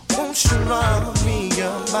won't you love me?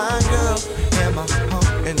 You're my girl and my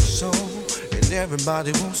heart and soul, and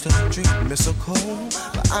everybody wants to treat me so cold.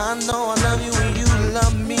 But I know I love you and you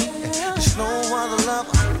love me. There's no other love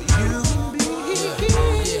for you.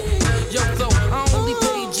 Yo, though I only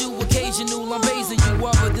paid you occasional, I'm raising you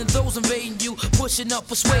other than those invading you, pushing up,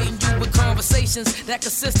 persuading you with conversations that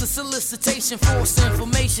consist of solicitation, false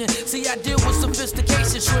information. See, I deal with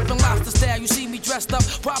sophistication, shrimp and lobster style. You see me dressed up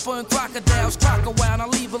proper in crocodiles, crocodile. I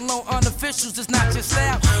leave alone unofficials, it's not your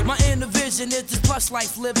style. My inner vision is this plush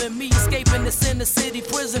life living, me escaping this inner city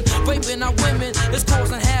prison, raping our women, it's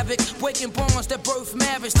causing havoc, breaking bonds that birth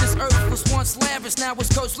marriage. This earth was once lavish, now it's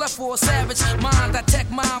cursed, left for a savage mind. I tech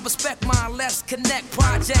mine, respect mine, let's connect.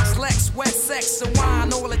 Projects, Lex, wet sex and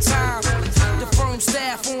wine all the time. The firm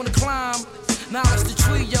staff on the climb. Knowledge the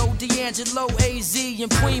trio, D'Angelo, AZ,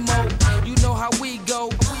 and Primo. You know how we go.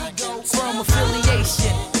 From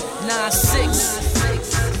affiliation, 9-6.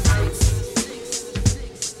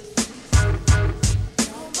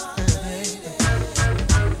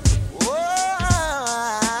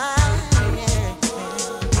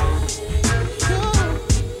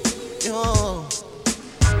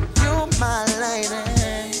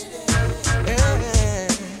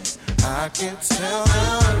 I can tell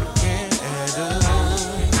them again and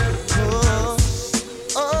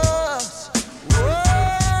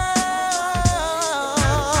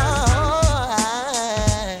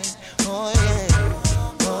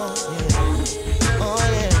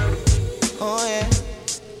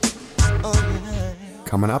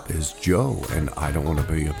Coming up is Joe and I Don't Want to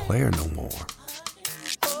Be a Player No More.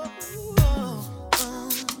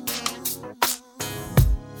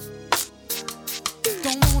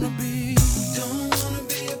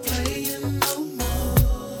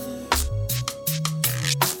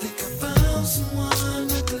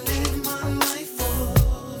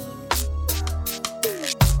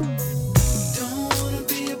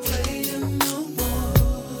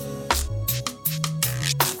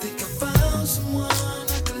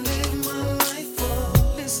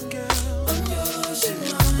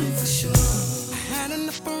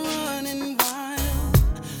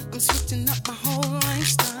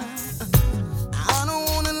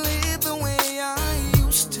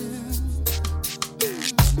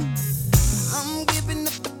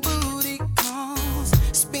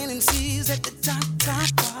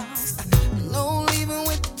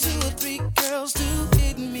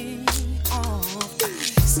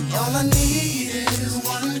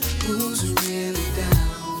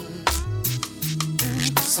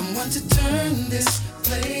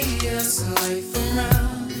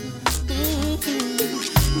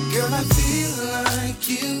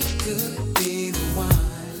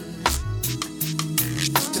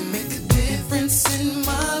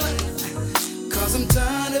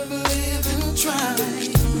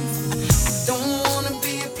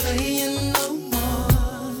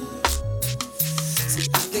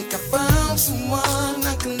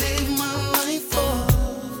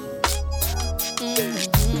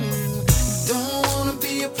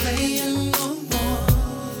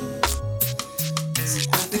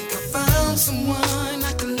 someone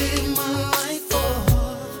I can live my life.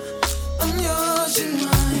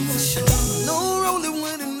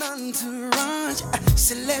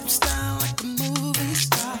 lifestyle like a movie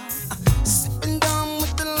star. Sipping down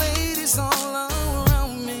with the ladies all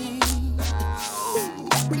around me.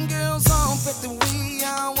 When girls off at the wee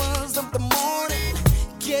hours of the morning,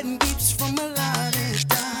 getting beeps from a lottie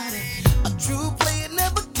dottie. A true player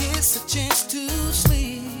never gets a chance to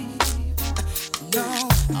sleep. No,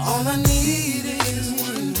 all I need is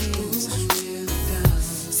one who's really down.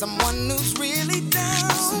 Someone who's really down.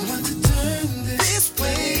 Someone to turn this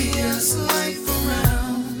player's life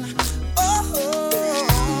around. Oh,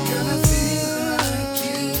 girl, I feel like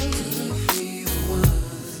you could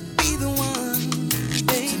be the one,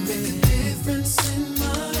 baby, to make a difference in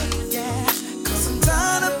my life. Yeah, 'cause I'm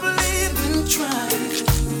tired of living trying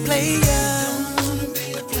to play ya.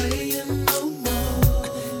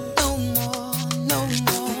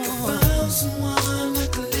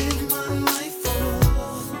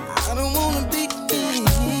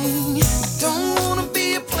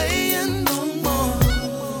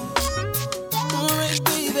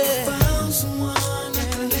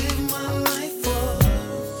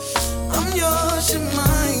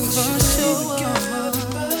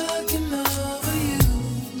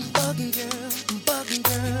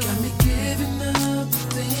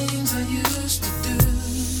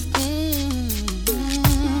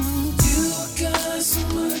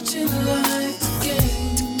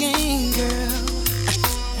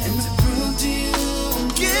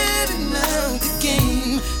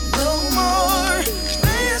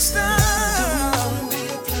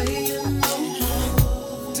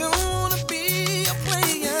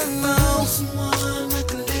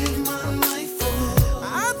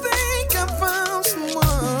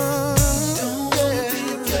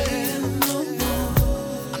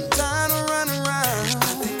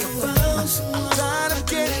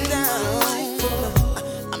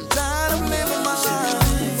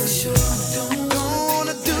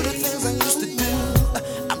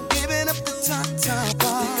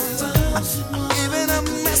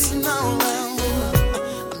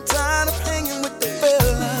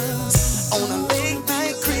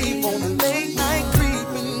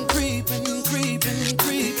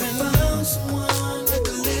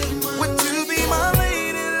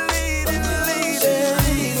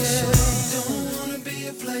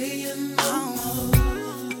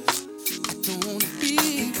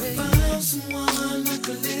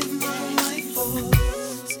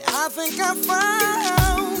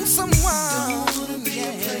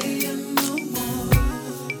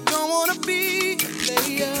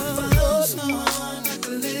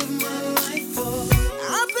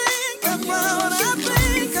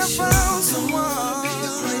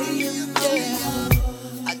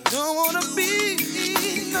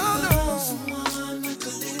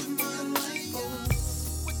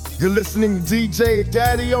 You're listening to DJ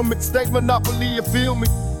Daddy on Mixtape Monopoly, you feel me?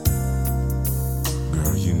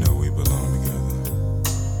 Girl, you know we belong together.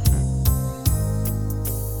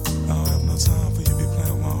 I don't have no time for you to be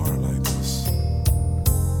playing with my heart like this.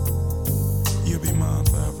 You'll be mine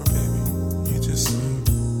forever, baby. You just said.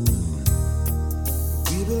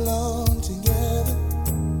 We belong together,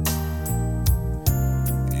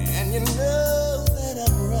 and you know that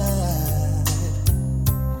I'm right.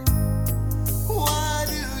 Why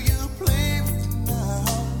do you play with my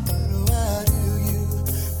heart? Why do you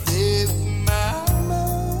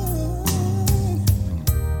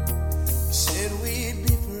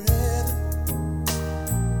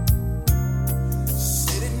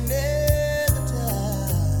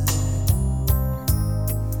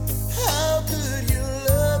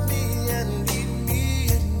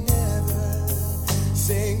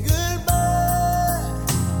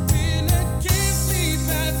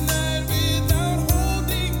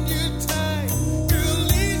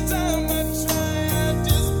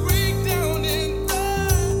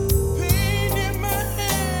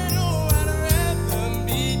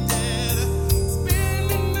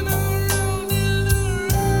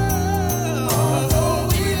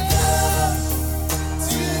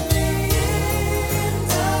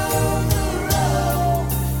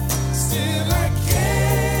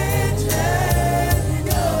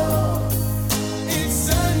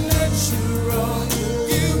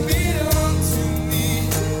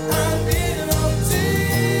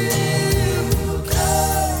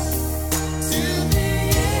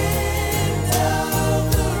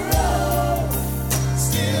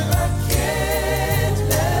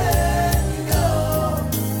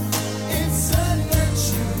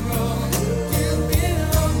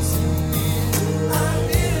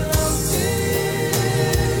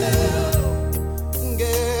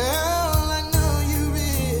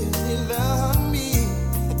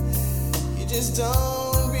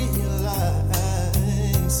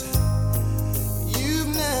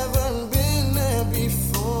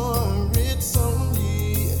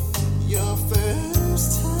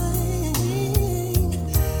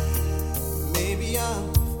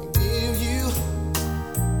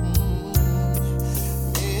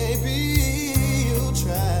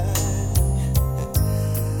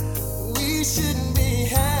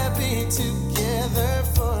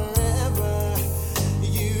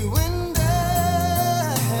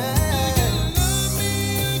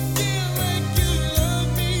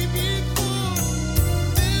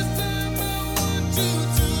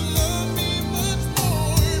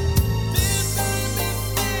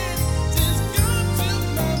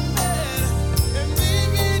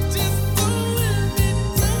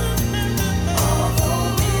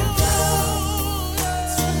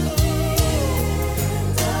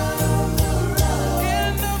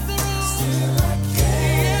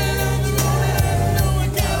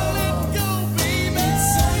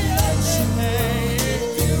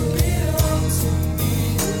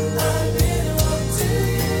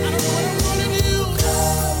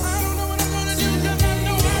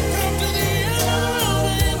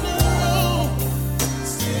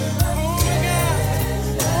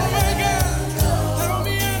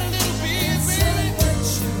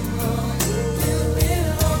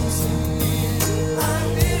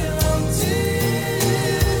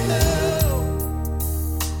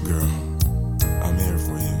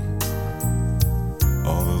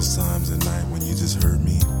those times at night when you just hurt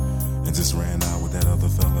me and just ran out with that other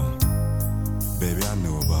fella? Baby, I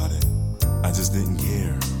knew about it. I just didn't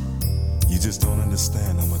care. You just don't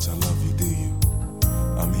understand how much I love you, do you?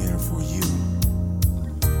 I'm here for you.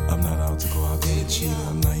 I'm not out to go out there and cheat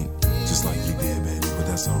all night, just like you did, baby, but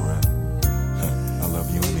that's alright. I love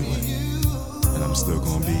you anyway. And I'm still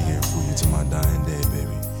gonna be here for you to my dying day,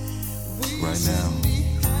 baby. Right now,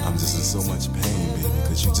 I'm just in so much pain, baby,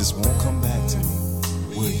 cause you just won't come back to me,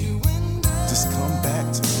 will you? Just come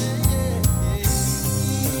back to me.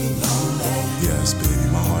 Yes, baby,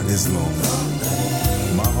 my heart is lonely.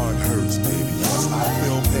 My heart hurts, baby. Yes, I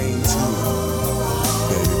feel pain too.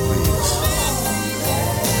 Baby, please.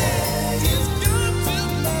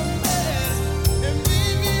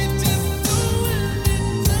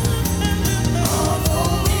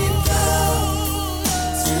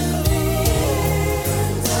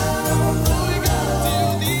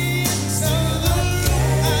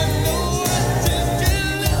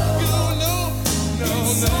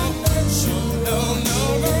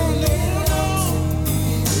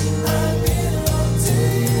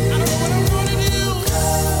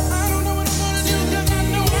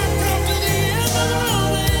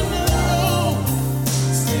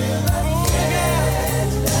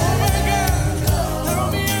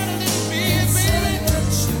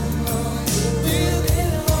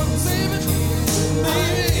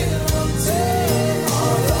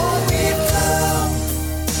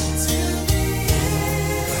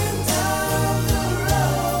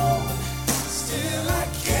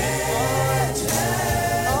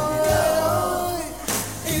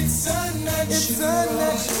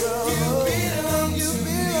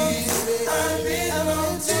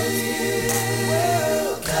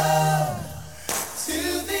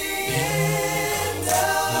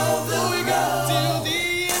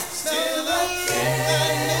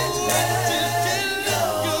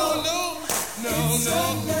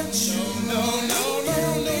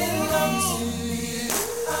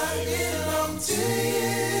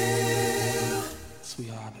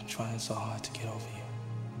 So hard to get over you.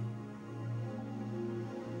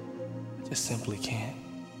 I just simply can't.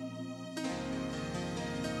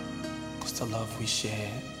 'Cause the love we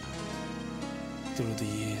shared through the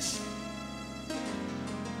years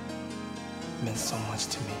meant so much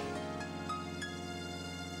to me.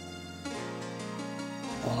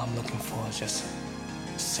 All I'm looking for is just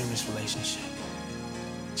a serious relationship,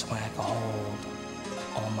 somebody I can hold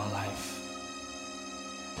all my life.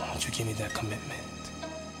 Why don't you give me that commitment?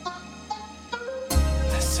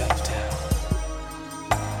 Let's settle down.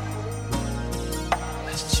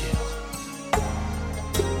 Let's chill.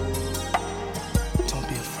 Don't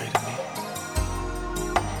be afraid of me.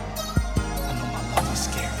 I know my love is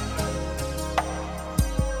scary,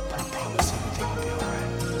 but I promise everything will be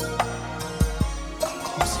alright. Come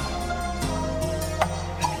closer.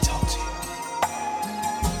 Let me talk to you.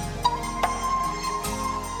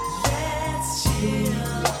 Let's chill.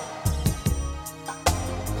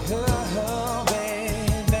 Oh,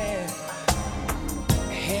 baby.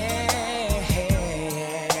 Hey.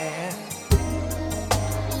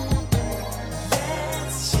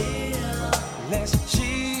 Let's chill. Let's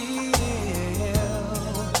chill.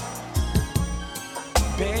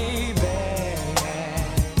 Baby.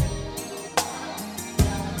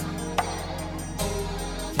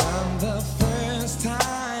 From the first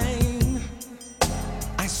time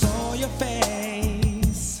I saw your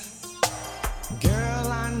face, girl,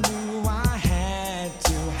 I knew I had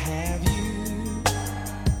to have you.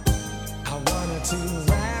 I wanted to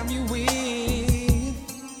wrap you with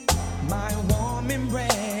my warm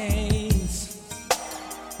embrace.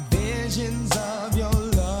 Visions of your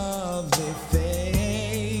lovely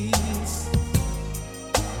face.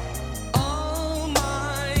 All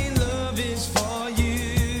my love is for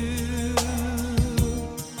you.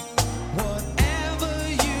 Whatever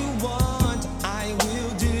you want, I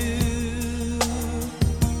will do.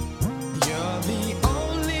 You're the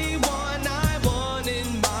only one I want in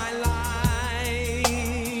my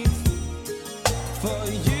life.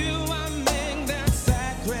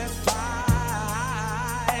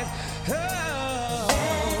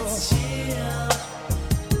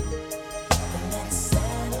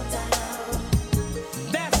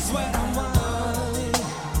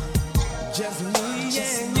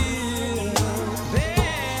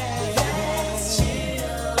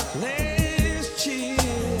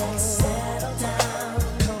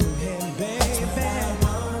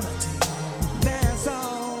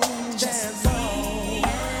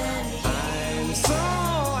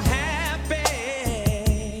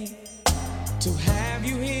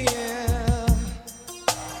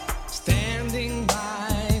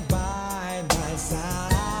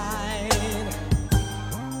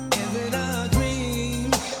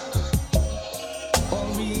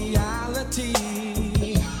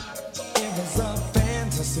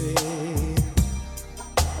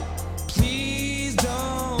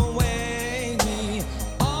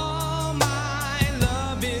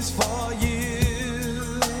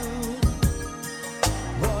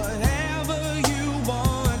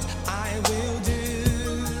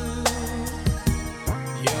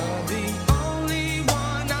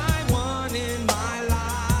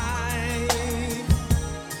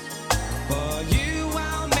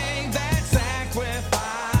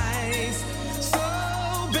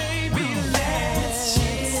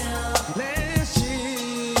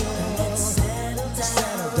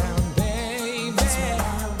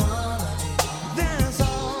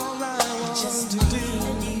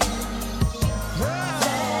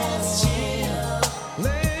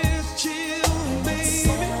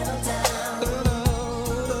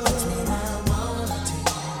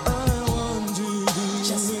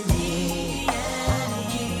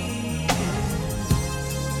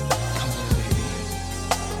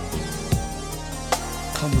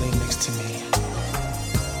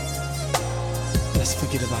 Let's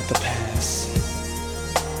forget about the past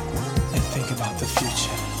and think about the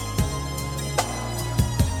future.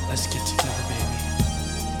 Let's get together, baby.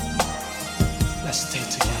 Let's stay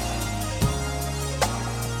together.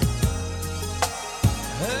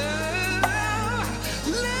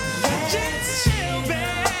 Let's chill,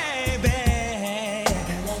 baby.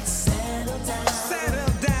 Let's settle down.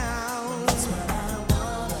 Settle down. That's what I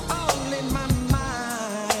want. All in my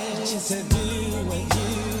mind is to be with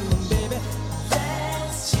you, baby.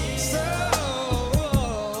 Let's chill.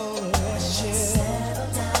 Let's settle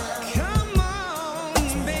down. Come on,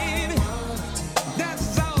 baby.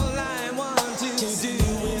 That's all I want to do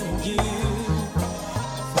with you.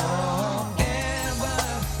 Forever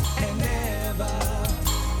and ever.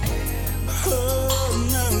 Oh,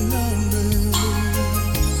 no, no, no.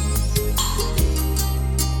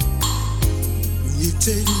 You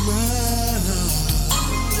take my heart,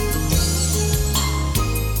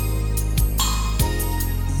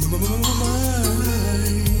 my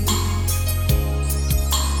mind.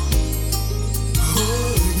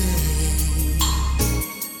 Oh, yeah.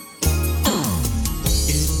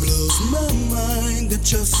 It blows my mind that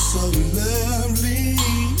you're so lovely.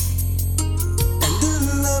 And a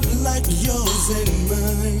love like yours and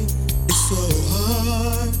mine is so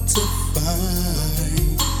hard to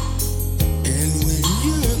find. And when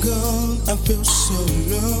you're gone, I feel so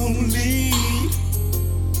lonely.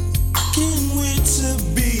 I can't wait to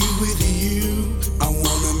be with you. I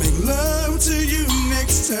wanna make love to you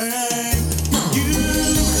next time. You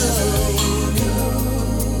go,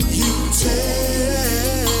 you take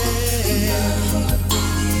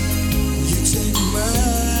my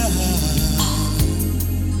heart.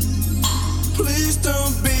 Please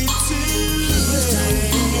don't be too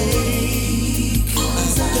late.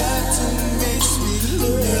 I've got to make sweet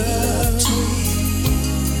love to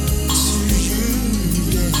you,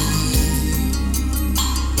 yeah.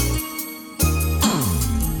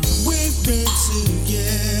 We've been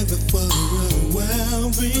together for a while,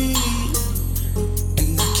 babe,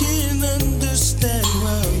 and I can't understand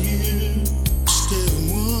why you still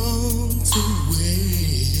want to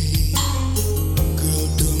wait. Girl,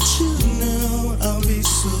 don't you know I'll be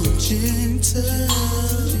so gentle?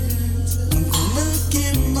 I'm gonna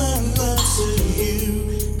give my love to you,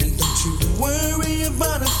 and don't you worry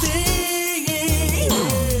about a thing.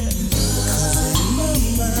 'Cause in my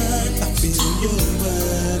mind, I feel your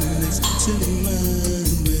body next to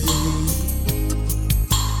mine, babe.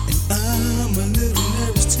 And I'm a little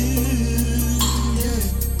nervous too, yeah.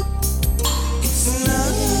 And I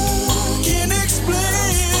can't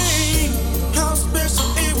explain how special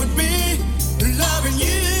it would be loving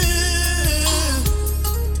you.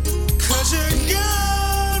 'Cause you're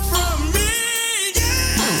gone from me,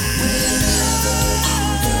 yeah.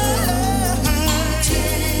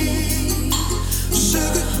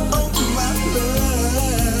 Sugar over my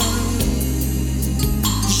love.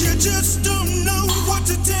 You just don't know what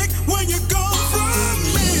to take when you're gone from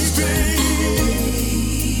me,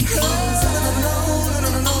 babe. No, no, no, no, no,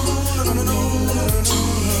 no, no, no, no.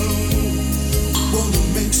 Wanna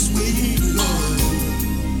make sweet love.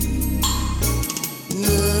 No.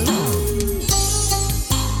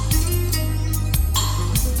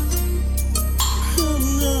 Oh,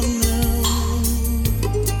 no, no.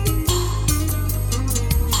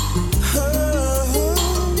 Oh,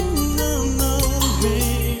 no, no,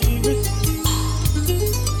 baby.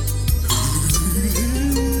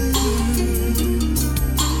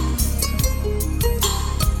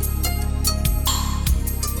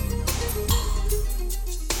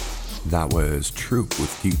 That was Troop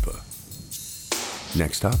with Deepa.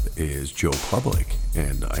 Next up is Joe Public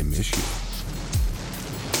and I Miss You.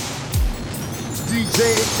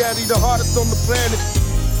 DJ Daddy, the hardest on the planet.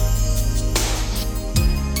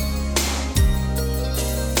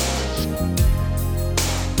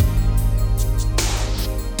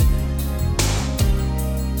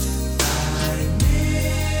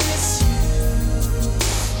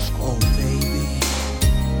 Oh, baby.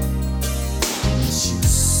 I miss you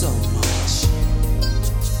so much.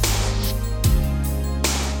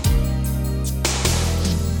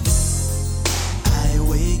 I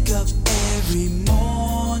wake up every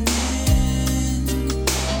morning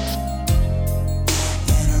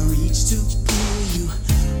and I reach to pull you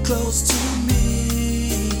close to me.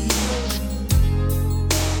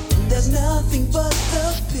 There's nothing but the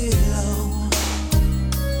pillow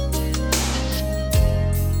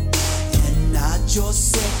and not your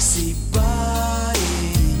sexy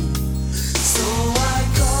body. So I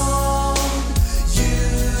called you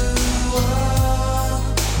up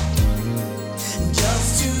just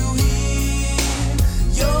to hear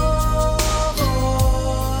your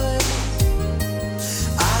voice.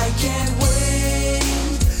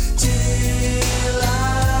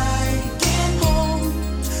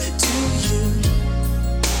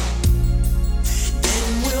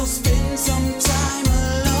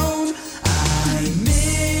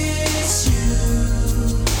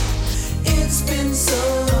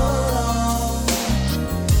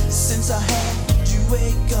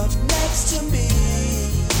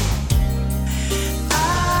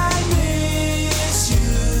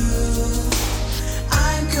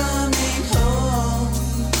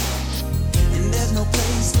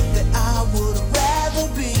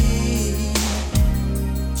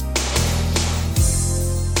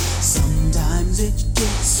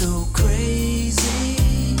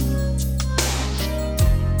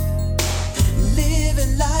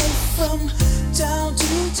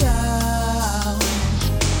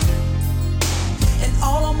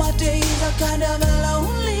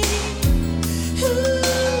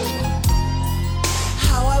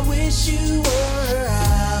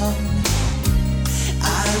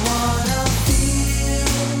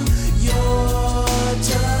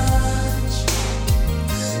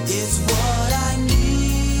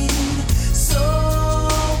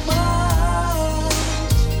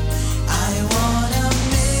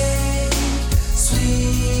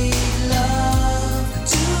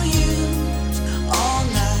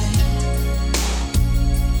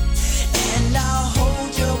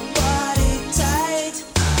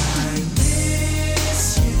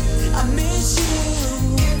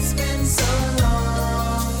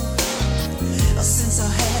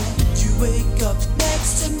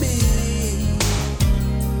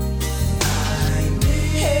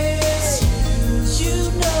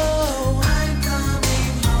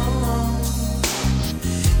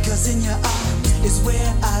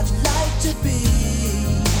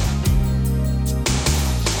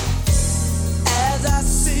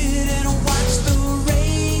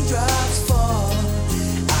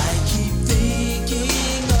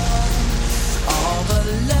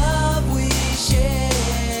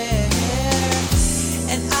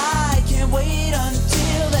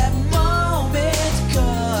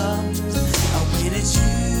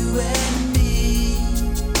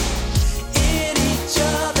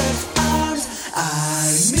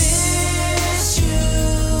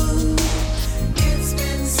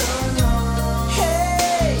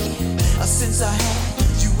 I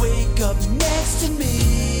had you wake up next to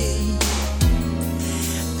me.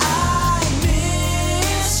 I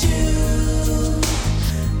miss you.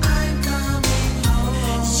 I'm coming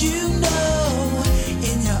home. You know,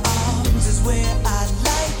 in your arms is where I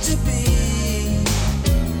like to be.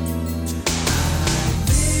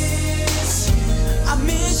 I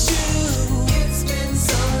miss you. It's been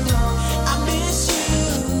so long. I miss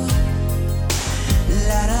you.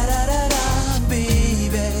 La da da da da,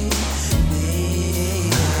 baby. Baby.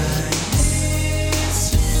 I miss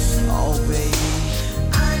you. Oh, baby.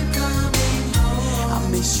 I'm coming home. I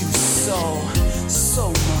miss you so, so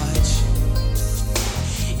much.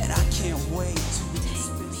 And I can't wait to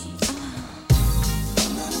experience.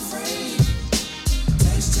 I'm not afraid.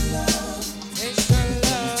 Taste your love. Taste your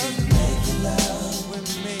love. Making love. We're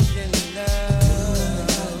making love.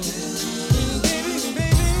 Baby,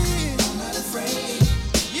 baby. I'm not afraid.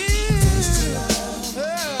 Yeah. Taste your love.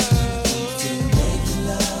 Making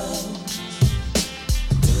love.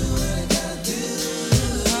 Do what I gotta do.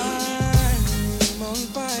 I'm on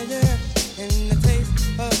fire, and the taste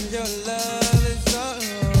of your love is all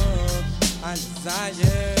I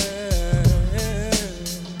desire.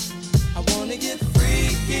 I wanna get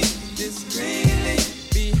freaky, discreetly,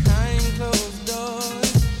 behind closed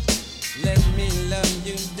doors. Let me love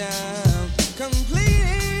you down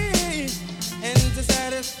completely, and to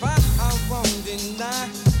satisfy I won't deny.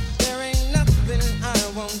 There ain't nothing I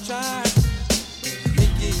won't try.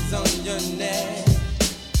 Hickeys on your neck,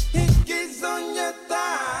 hickeys on your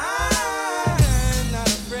thigh. Not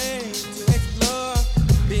afraid to explore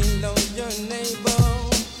below your navel.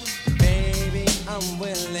 Baby, I'm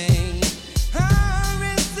willing. I'm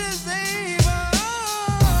irresistible.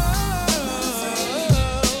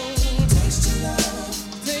 Taste your love.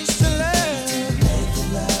 Taste your love. Make your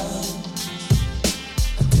love.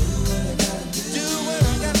 Do what I gotta do. Do what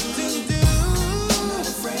I got to do. I'm not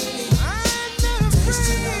afraid. I'm not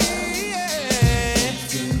afraid. Yeah.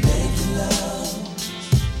 Make your love.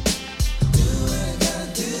 Do what I gotta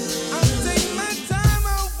do. I'll take my time. I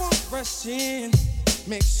won't rush in.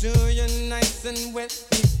 Make sure you're nice and wet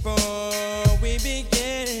before we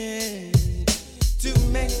begin to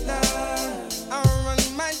make love. I'll run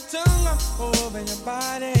my tongue all over your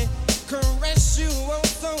body, caress you oh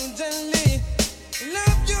so gently,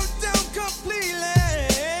 love you down completely.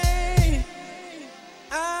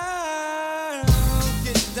 I'll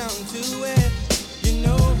get down to it. You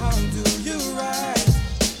know how to do you right.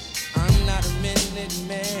 I'm not a minute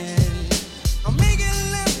man. I'm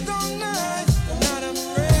making love all night. Not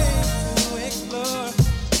afraid to explore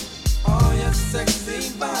all your sexy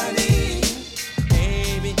body.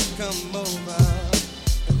 Baby, come over.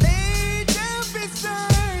 Lay down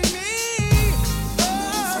beside me. Oh,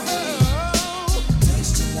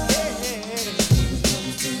 taste your love.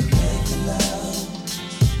 Make your love.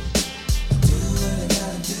 Do what I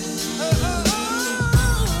gotta do. I'm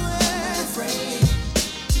not afraid.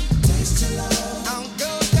 Taste your love. I'll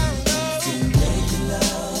go down low. Make your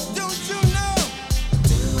love. Don't you know?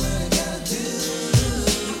 Do what I gotta do.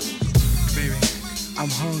 Baby, I'm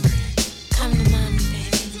hungry. Come to mommy,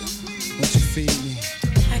 baby. Won't you feed me?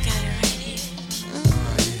 I got it right here.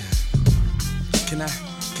 Oh yeah. Can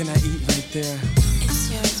I eat right there? It's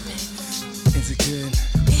yours, baby. Is it good?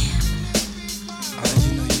 Oh,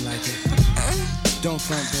 you know you like it. Don't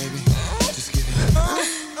front, baby. Just give it.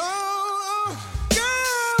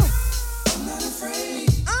 Girl, I'm not afraid.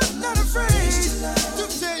 I'm not afraid to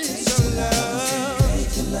taste your love.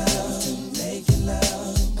 Make your love. Make your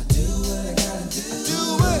love. I do what I gotta do. I do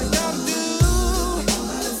what I gotta do. I'm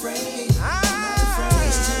not afraid. I'm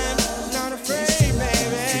not afraid,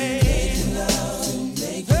 baby. Make your love.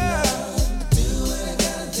 Make your love. I do what I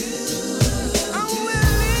gotta do. I'm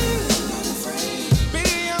willing. I'm not afraid.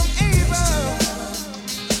 Baby, I'm able.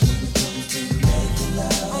 Make your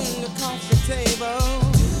love. On the coffee table.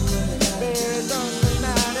 Bears on the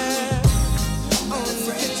ladder. On the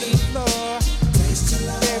kitchen floor.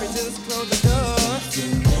 Baby, just close the door.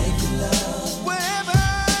 Whatever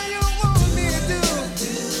you want me to do.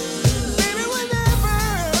 Baby, whenever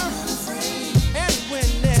and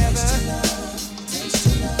whenever.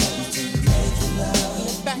 In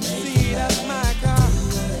the backseat of my car.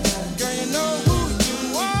 Girl, you know who you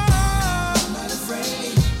are. I'm not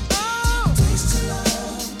afraid. Oh, taste your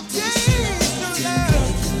love. Taste your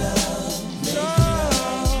love.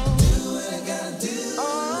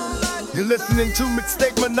 You're listening to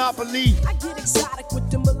Mixtape Monopoly. I get exotic with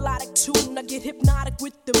the melodic tune. I get hypnotic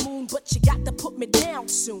with the moon, but you got to put me down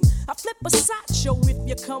soon. I flip a sideshow if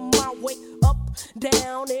you come my way. Up,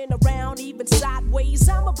 down, and around, even sideways.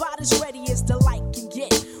 I'm about as ready as the light can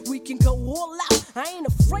get. We can go all out. I ain't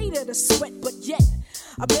afraid of the sweat, but yet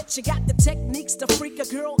I bet you got the techniques to freak a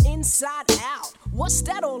girl inside out. What's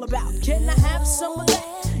that all about? Can I have some of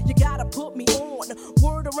that? You gotta put me on.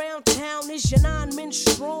 Word around town is your 9 men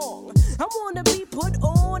strong. I wanna be put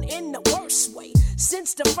on in the worst way.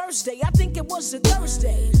 Since the first day, I think it was a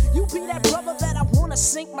Thursday. You be that brother that I wanna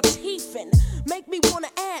sink my teeth in. Make me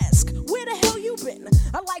wanna ask, where the hell you been?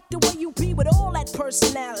 I like the way you be with all that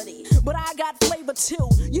personality, but I got flavor too.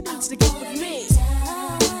 You need to get with me.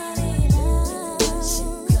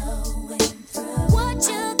 What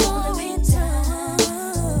you going through?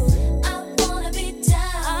 I wanna be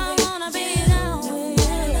down. I wanna be down with you.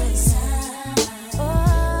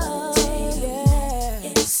 Oh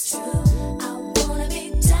yeah, it's true. I wanna be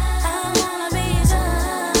down. I wanna be down.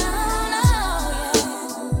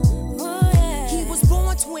 Oh yeah. He was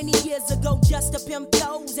born 20 years ago, just to pimp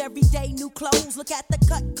toes. Every day new clothes. Look at the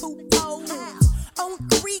cut coupons. On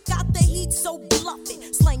creek out the heat, so bluff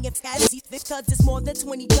it. Slang it fast, because it's more than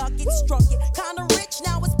 20 ducats. Struck it, kinda rich,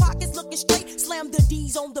 now his pockets looking straight. Slam the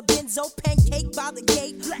D's on the benzo, pancake by the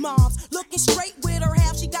gate. Mom's looking straight with her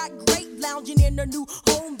half, she got great. Lounging in her new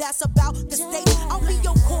home, that's about the state. I'll be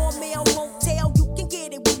your core mail, won't tell. You can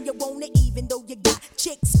get it when you want it, even though you got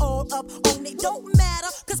chicks all up on it. Don't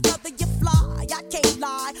matter, cause brother, you fly, I can't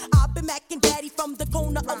lie. I've been macking daddy from the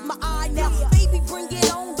corner of my eye. Now, baby, bring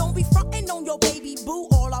it on, don't be frontin' on your baby boo.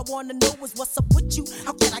 All I wanna know is what's up with you.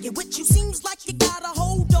 How can I get with you? Seems like you got a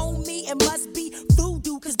hold on me. It must be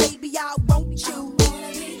voodoo, cause baby, I want you.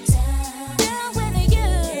 Down with you.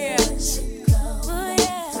 Yeah. Oh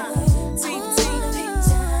yeah.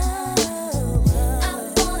 I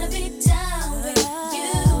wanna be down with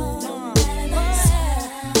you.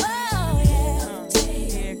 Oh yeah.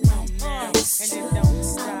 And it don't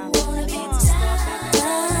stop. I wanna be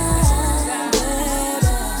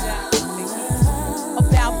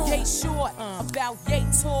About yay short, about yay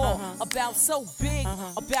tall, about so big,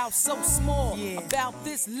 about so small, about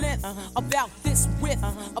this length, about this width,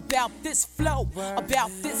 about this flow,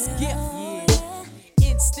 about this gift.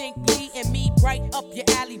 Instinctly and me right up your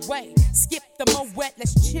alleyway. Skip the Moet,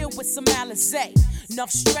 let's chill with some Alizé.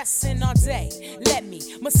 Enough stressing all day. Let me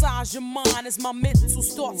massage your mind as my mental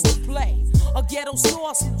starts to play. A ghetto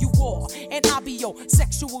sauce you are, and I'll be your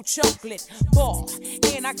sexual chocolate bar.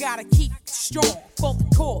 And I gotta keep strong for the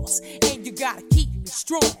cause, and you gotta keep me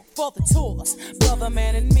strong for the tours. Brother,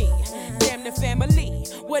 man, and me, damn the family.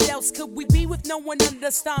 What else could we be with no one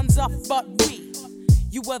understands us but we?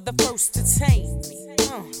 You were the first to tame me.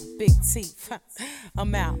 Big teeth,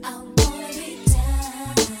 I'm out. Oh yeah.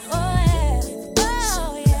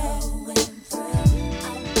 Oh yeah.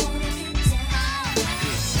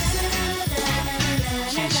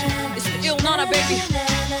 It's the ill Nana, baby.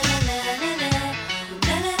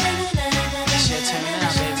 It's your turn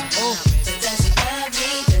now, baby. Oh.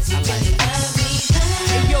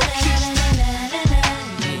 Hey, yo, Keith.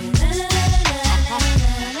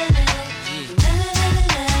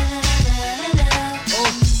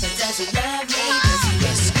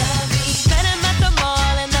 Met him at the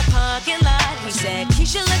mall in the parking lot. He said,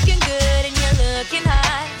 Keisha looking good and you're looking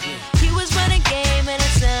hot. He was running game and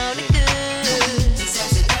it sounded good. He said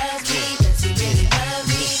he loves me, does he really love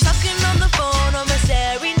me? Talking on the phone almost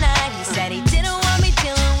every night. He said he didn't want me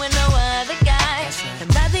dealing with no other guy. Am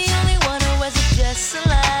I the only one or was it just a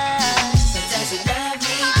lie? So does he love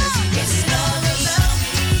me, does he really love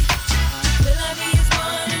me? Will I be his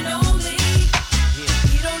one and only?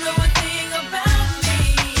 You don't know a thing about me.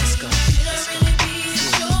 Should I really be his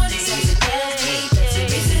shorty?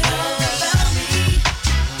 Is it all about me?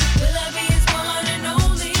 Will I be his one and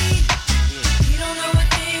only? You don't know a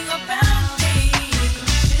thing about me.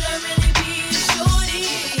 Should I really be his shorty?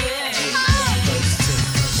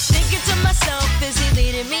 Thinking to myself, is he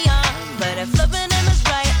leading me on? But if loving him is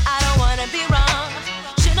right, I don't wanna be wrong.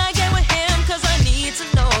 Should I get with him? Cause I need to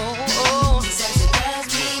know. He says he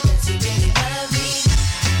loves me, does he really love me?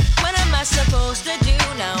 What am I supposed to do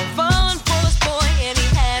now? I'm falling for this boy and he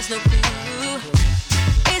has no clue.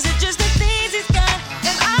 Is it just the things he's got?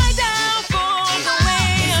 Am I down for the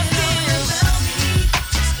way I feel?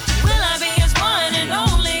 Will I be his one and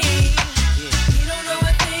only? You don't know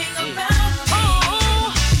a thing about me.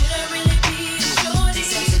 Should I really be his shorty? He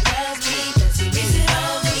says he loves me, does he really? Is it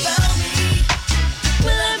all about me?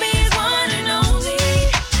 Will I be his one and only?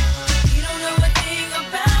 You don't know a thing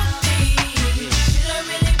about me. Should I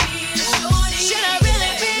really be his shorty? Should I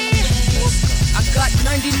really be? I got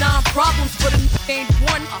 99 problems, but it ain't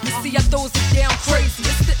one. You see, I throws it down crazy.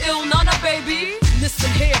 It's the ill Nana, baby.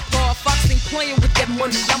 Listen here, Bob Fox ain't playing with that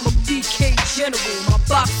money. I'm a BK general. My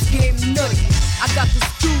box game nutty. I got this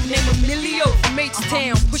dude named Emilio from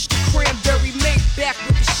H-Town. Push the cranberry mate back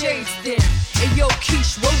with the shades down. Hey yo,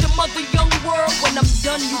 Keish, roll the mother young world. When I'm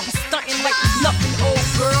done, you be stunting like it's nothing, old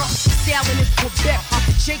girl. Sailing in Quebec, off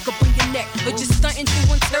the Jacob on your neck. Or just stunting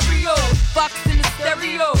through Ontario, Fox in the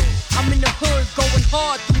stereo. I'm in the hood, going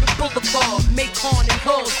hard through the boulevard. Macon and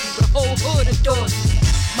Halsey, the whole hood adores me.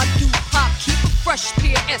 My dude Pop, keep a fresh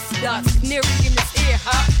pair of S-dots. Canary in his ear,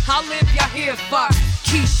 holla if y'all hear Fox.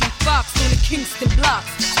 Keish and Fox on the Kingston blocks.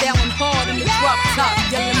 Styling hard in the drop top.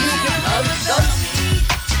 Yelling, move your mother.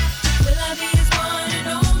 Will I be his one and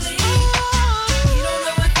only? You don't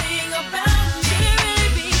know a thing about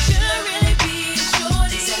me. Should I really be his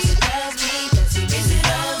shorty? Says he loves me, does he miss it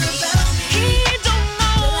all about me? He don't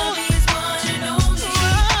know. Will I be his one and only?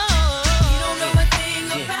 You don't know a thing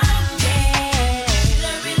about me. Should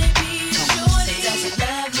I really be his shorty? Does he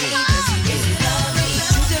love me, does he miss it all about me?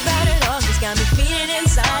 Truth about it all, he's got me feeling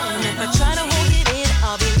inside. And if I try to hold it in,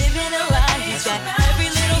 I'll be living a lie. He's got every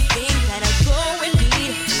little thing that I go and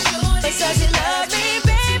need. But says he love me,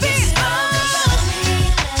 baby.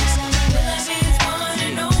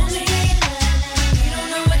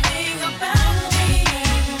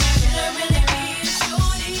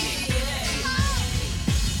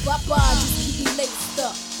 Papa, just keep me laced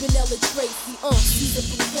up. Vanilla Tracy, Caesar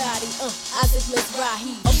Bugatti, Isaac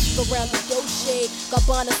Mizrahi. Up around the Jodeci,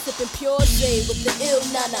 Gabbana sipping Pure J with the ill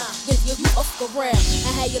nana. You up around.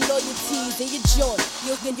 I had your loyalties in your joint.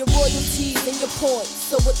 You'll get your royalties and your points.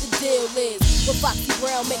 So what the deal is? With Foxy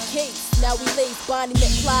Brown make cakes. Now we lace Bonnie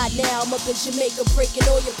McFly. Now I'm up in Jamaica breaking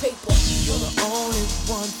all your paper. You're the only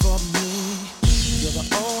one for me. You're the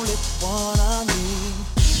only one I need.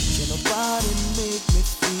 Can nobody make me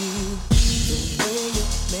feel the way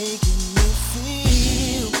you're making me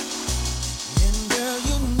feel? And girl,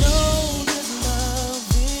 you know this love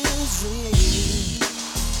is real.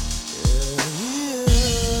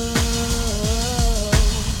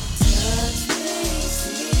 Touch me,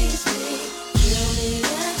 squeeze me, feel me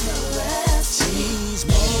and caress. Tease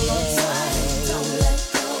me. Hold tight and don't let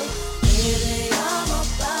go. Baby, I'm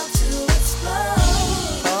about to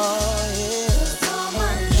explode. Oh yeah. 'Cause all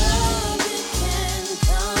my love you can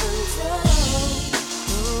control.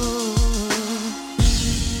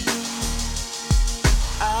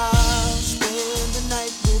 I'll spend the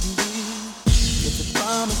night with you. If you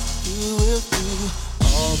promise you will do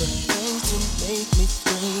all the things to make me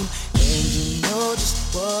scream, and you know just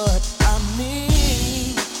what I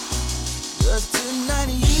mean. 'Cause tonight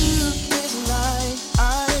you taste like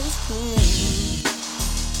ice cream.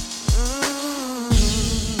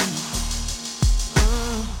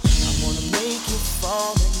 I wanna make you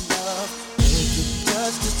fall in love, make you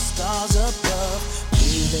touch the stars above. Be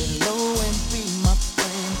lay low and be my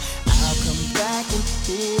friend. I'll come back and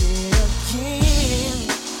hit it again.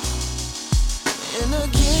 And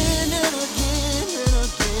again and again and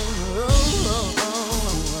again. Oh, oh, oh,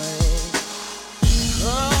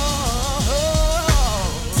 oh, oh.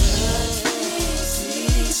 Touch me,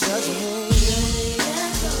 squeeze Touch me, me. feel me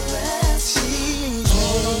and caress. Tease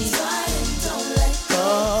Hold me. tight and don't let go. Go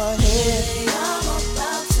ahead. Baby, I'm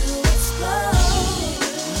about to explode.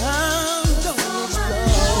 I'm gonna All my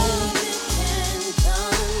explode. love you can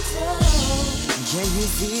control. Can you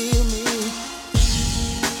feel me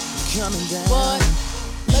coming down? But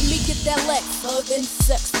let me get that Lex, hugging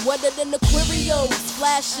sex, wetter than Aquariums,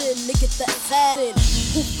 flashing, nigga that satin.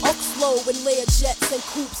 Hoop up slow and layer jets and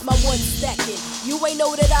coops, my one stacking. You ain't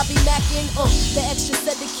know that I be macking, the extra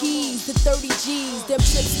set of keys, the 30 G's, them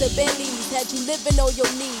trips to Bentleys, had you living on your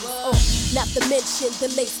knees, not to mention the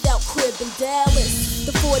laced out crib in Dallas,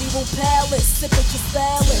 the 40 room palace, sipping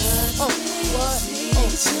Crystallis, what?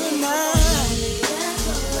 Tonight.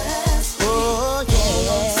 Oh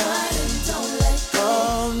yeah.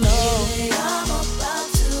 Oh no. I'm about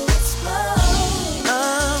to explode.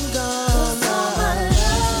 I'm gonna love.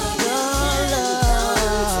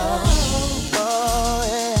 Oh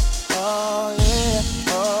yeah. Oh yeah.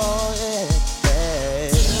 Oh yeah.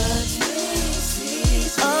 Touch me,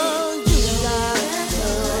 squeeze me, Oh, you got it.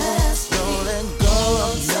 Don't let go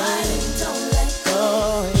of me. don't let go. Oh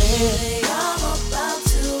yeah. I'm about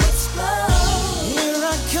to explode. Here I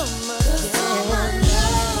come again.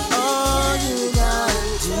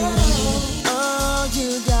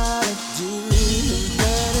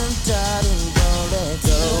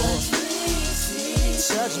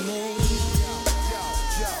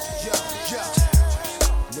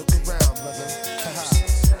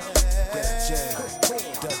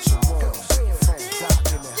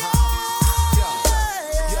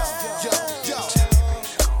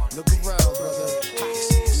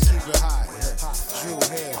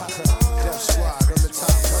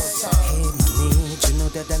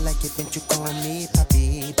 like it when you call me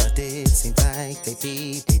papi, but it seems like they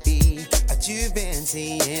be. You've been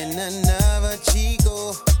seeing another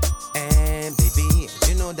chico. And baby,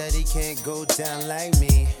 you know that he can't go down like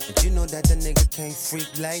me. And you know that the nigga can't freak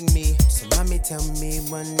like me. So mommy, tell me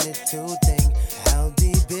one little thing. How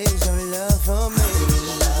deep is your love for me?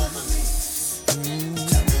 Tell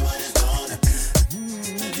me what it's gonna be.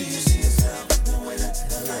 Do you see yourself the way that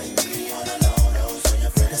you like me on a low low so your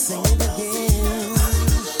friends sing it again?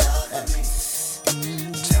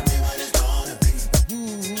 Tell me what it's gonna be.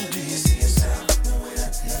 Do you see yourself the way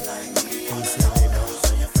that you like me on a low low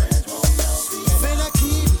so your friends won't know? Ven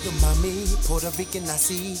aquí, your mommy, Puerto Rican, I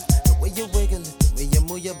see the way you wiggle it, the way you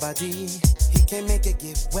move your body. He can't make it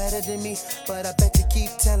get wetter than me, but I bet you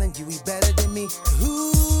keep telling you he better than me.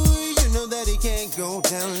 Ooh, you know that he can't go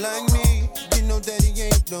down like me. You know that he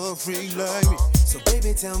ain't no freak like me. So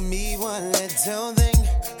baby, tell me one little thing.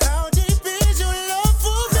 How deep is your love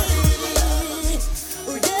for me?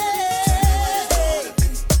 Oh yeah.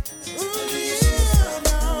 Ooh yeah,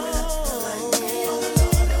 no.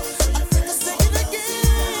 I think I'll say it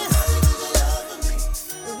again.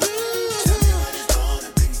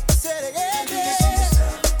 Say it again.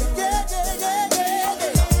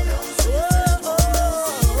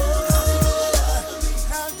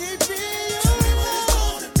 How deep is your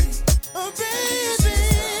love? Oh baby.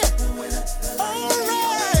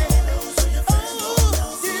 Alright.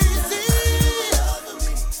 Oh, do you see?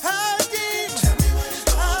 How deep?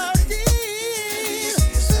 How deep?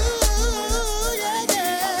 Ooh, yeah,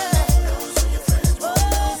 yeah.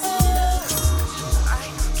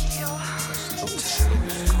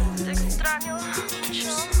 Te extraño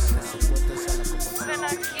mucho. Ven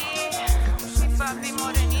aquí, mi papi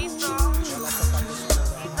morenito.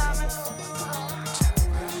 Y dámelo,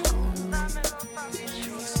 papi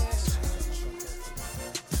chulo.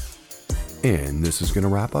 And this is going to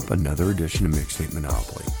wrap up another edition of Mixtape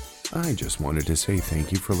Monopoly. I just wanted to say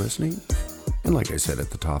thank you for listening. And like I said at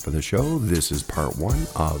the top of the show, this is part 1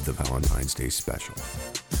 of the Valentine's Day special.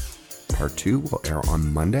 Part 2 will air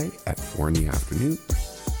on Monday at 4 in the afternoon,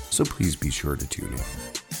 so please be sure to tune in.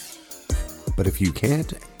 But if you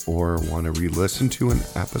can't or want to re-listen to an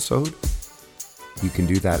episode, you can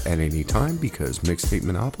do that at any time because Mixtape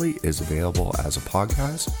Monopoly is available as a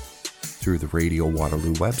podcast through the Radio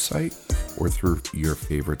Waterloo website or through your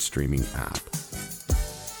favorite streaming app.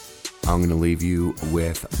 I'm going to leave you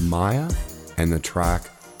with Maya and the track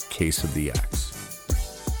Case of the X.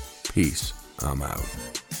 Peace. I'm out.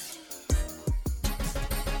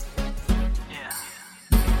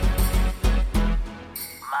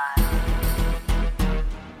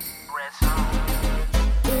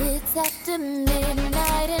 It's after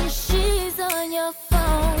midnight and she's on your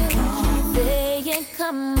phone, saying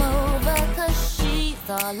come over 'cause she's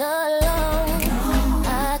all alone.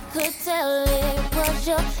 I could tell it was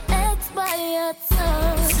your ex by your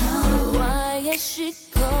tone. Why is she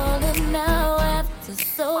calling now after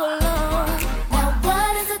so long? Now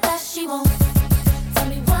what is it that she wants? Tell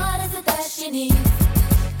me what is it that she needs?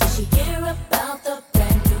 Did she hear about the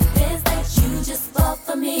brand new biz that you just bought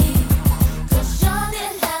for me? 'Cause y'all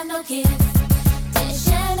didn't have no kids, didn't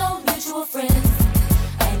share no mutual friends,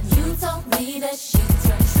 and you told me that she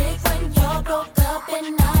turned trick when y'all broke up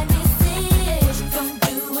in 96. What you gonna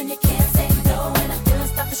do when you can't say no? And I feel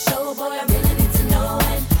stop the show, boy, I really need to know.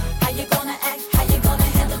 And how you gonna act, how you gonna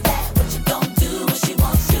handle that? What you gonna do when she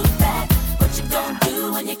wants you back? What you gonna do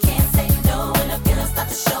when you can't say no? And I feel stop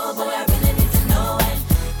the show, boy, I really need to know. And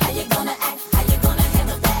how you gonna act, how you gonna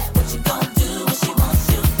handle that? What you gonna do when she wants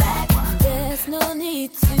you back? There's no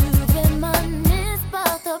need to reminisce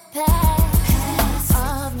about the past,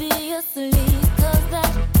 obviously, 'cause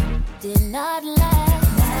that did not last.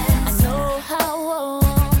 I know how